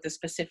depending on what the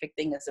specific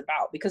thing is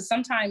about. Because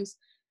sometimes,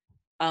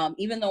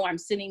 even though I'm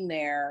sitting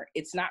there,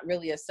 it's not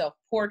really a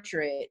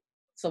self-portrait.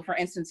 So for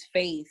instance,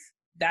 Faith,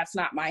 that's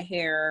not my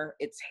hair.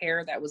 It's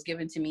hair that was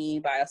given to me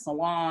by a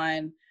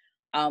salon.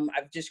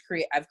 I've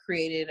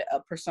created a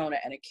persona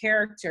and a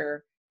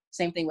character.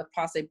 Same thing with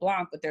Passe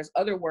Blanc, but there's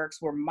other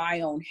works where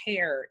my own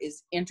hair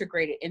is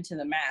integrated into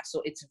the mask.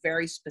 So it's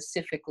very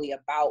specifically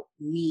about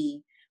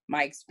me,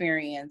 my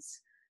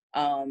experience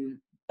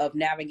of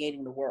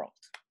navigating the world.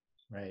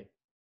 Right.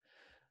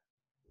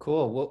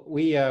 Cool. Well,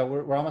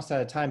 we're almost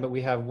out of time, but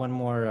we have one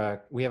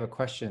more. We have a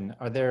question.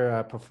 Are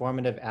there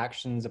performative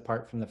actions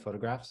apart from the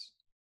photographs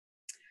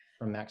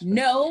from Max?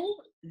 No,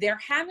 there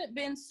haven't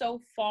been so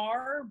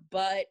far,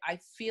 but I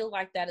feel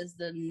like that is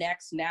the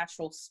next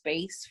natural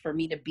space for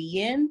me to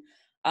be in.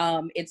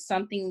 It's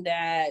something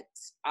that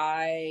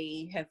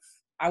I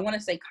want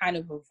to say kind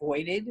of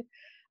avoided,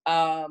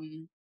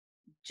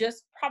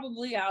 just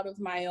probably out of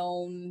my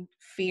own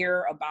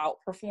fear about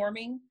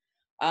performing.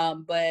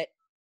 But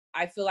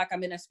I feel like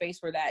I'm in a space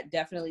where that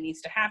definitely needs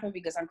to happen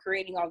because I'm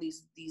creating all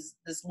this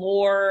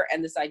lore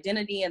and this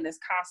identity and this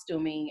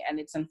costuming. And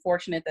it's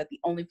unfortunate that the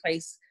only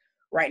place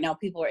right now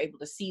people are able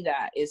to see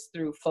that is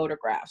through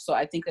photographs. So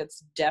I think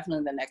that's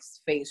definitely the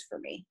next phase for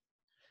me.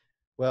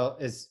 Well,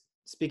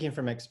 speaking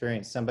from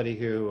experience, somebody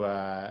who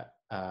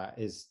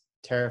is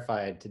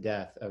terrified to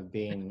death of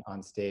being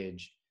on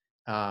stage,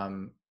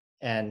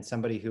 and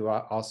somebody who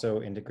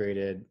also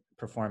integrated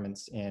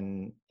performance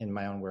in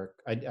my own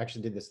work. I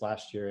actually did this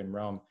last year in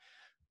Rome,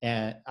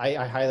 and I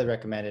highly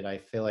recommend it. I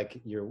feel like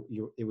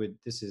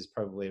this is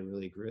probably a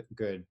really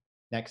good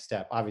next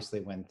step,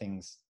 obviously when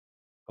things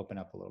open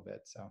up a little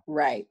bit. So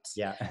right.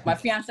 Yeah. My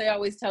fiance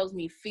always tells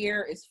me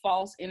fear is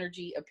false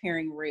energy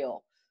appearing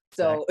real.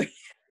 So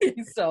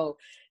exactly. So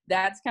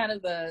that's kind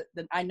of the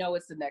I know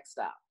it's the next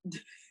stop.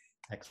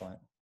 Excellent.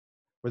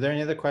 Were there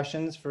any other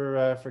questions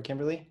for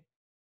Kimberly?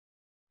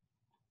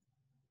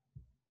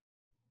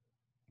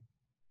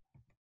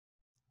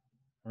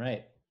 All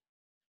right.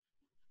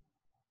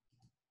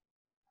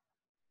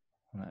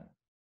 All right.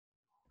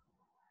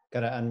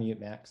 Got to unmute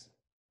Max.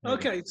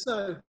 Okay,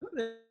 so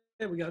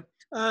there we go.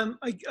 I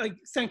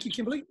thank you,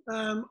 Kimberly.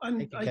 I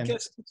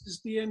guess this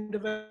is the end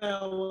of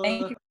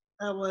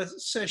our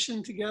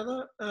session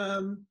together.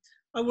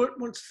 I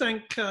want to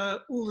thank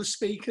all the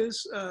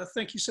speakers.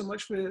 Thank you so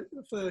much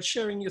for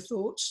sharing your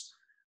thoughts.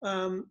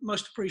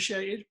 Most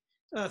appreciated.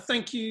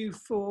 Thank you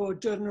for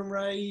Durden and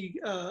Ray,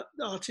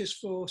 artists,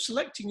 for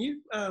selecting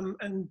you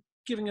and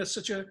giving us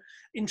such an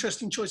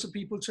interesting choice of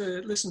people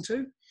to listen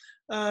to.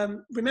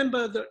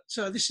 Remember that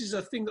this is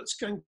a thing that's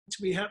going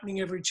to be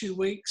happening every 2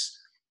 weeks.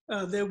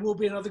 There will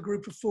be another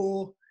group of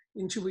 4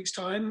 in 2 weeks'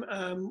 time,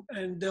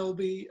 and there'll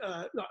be,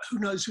 who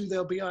knows who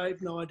they'll be, I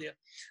have no idea.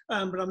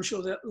 But I'm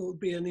sure that will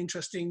be an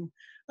interesting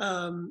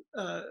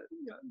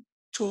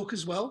talk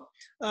as well.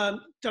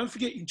 Don't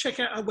forget, you can check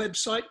out our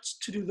website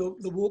to do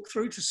the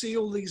walkthrough to see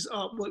all these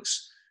artworks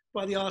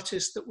by the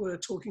artists that we're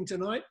talking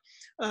tonight.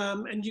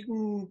 And you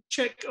can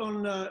check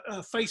on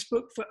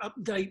Facebook for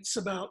updates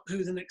about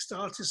who the next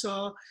artists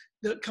are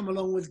that come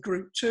along with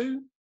Group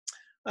 2.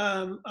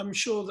 I'm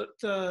sure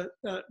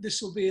that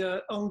this will be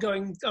an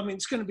ongoing, I mean,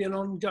 it's going to be an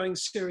ongoing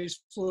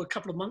series for a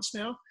couple of months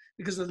now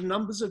because of the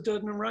numbers of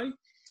Durden and Ray.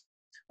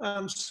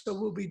 So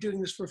we'll be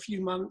doing this for a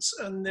few months,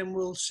 and then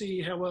we'll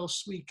see how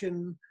else we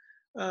can,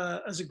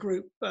 as a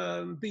group,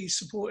 be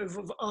supportive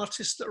of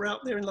artists that are out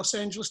there in Los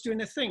Angeles doing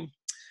their thing.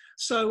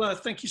 So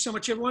thank you so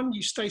much, everyone.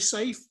 You stay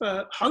safe,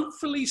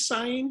 hopefully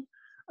sane.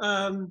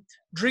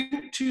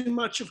 Drink too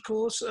much, of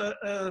course,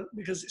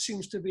 because it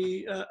seems to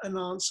be an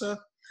answer.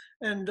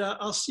 And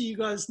I'll see you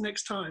guys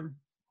next time.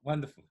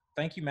 Wonderful.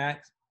 Thank you,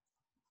 Max.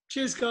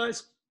 Cheers,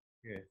 guys.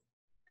 Good.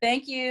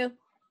 Thank you.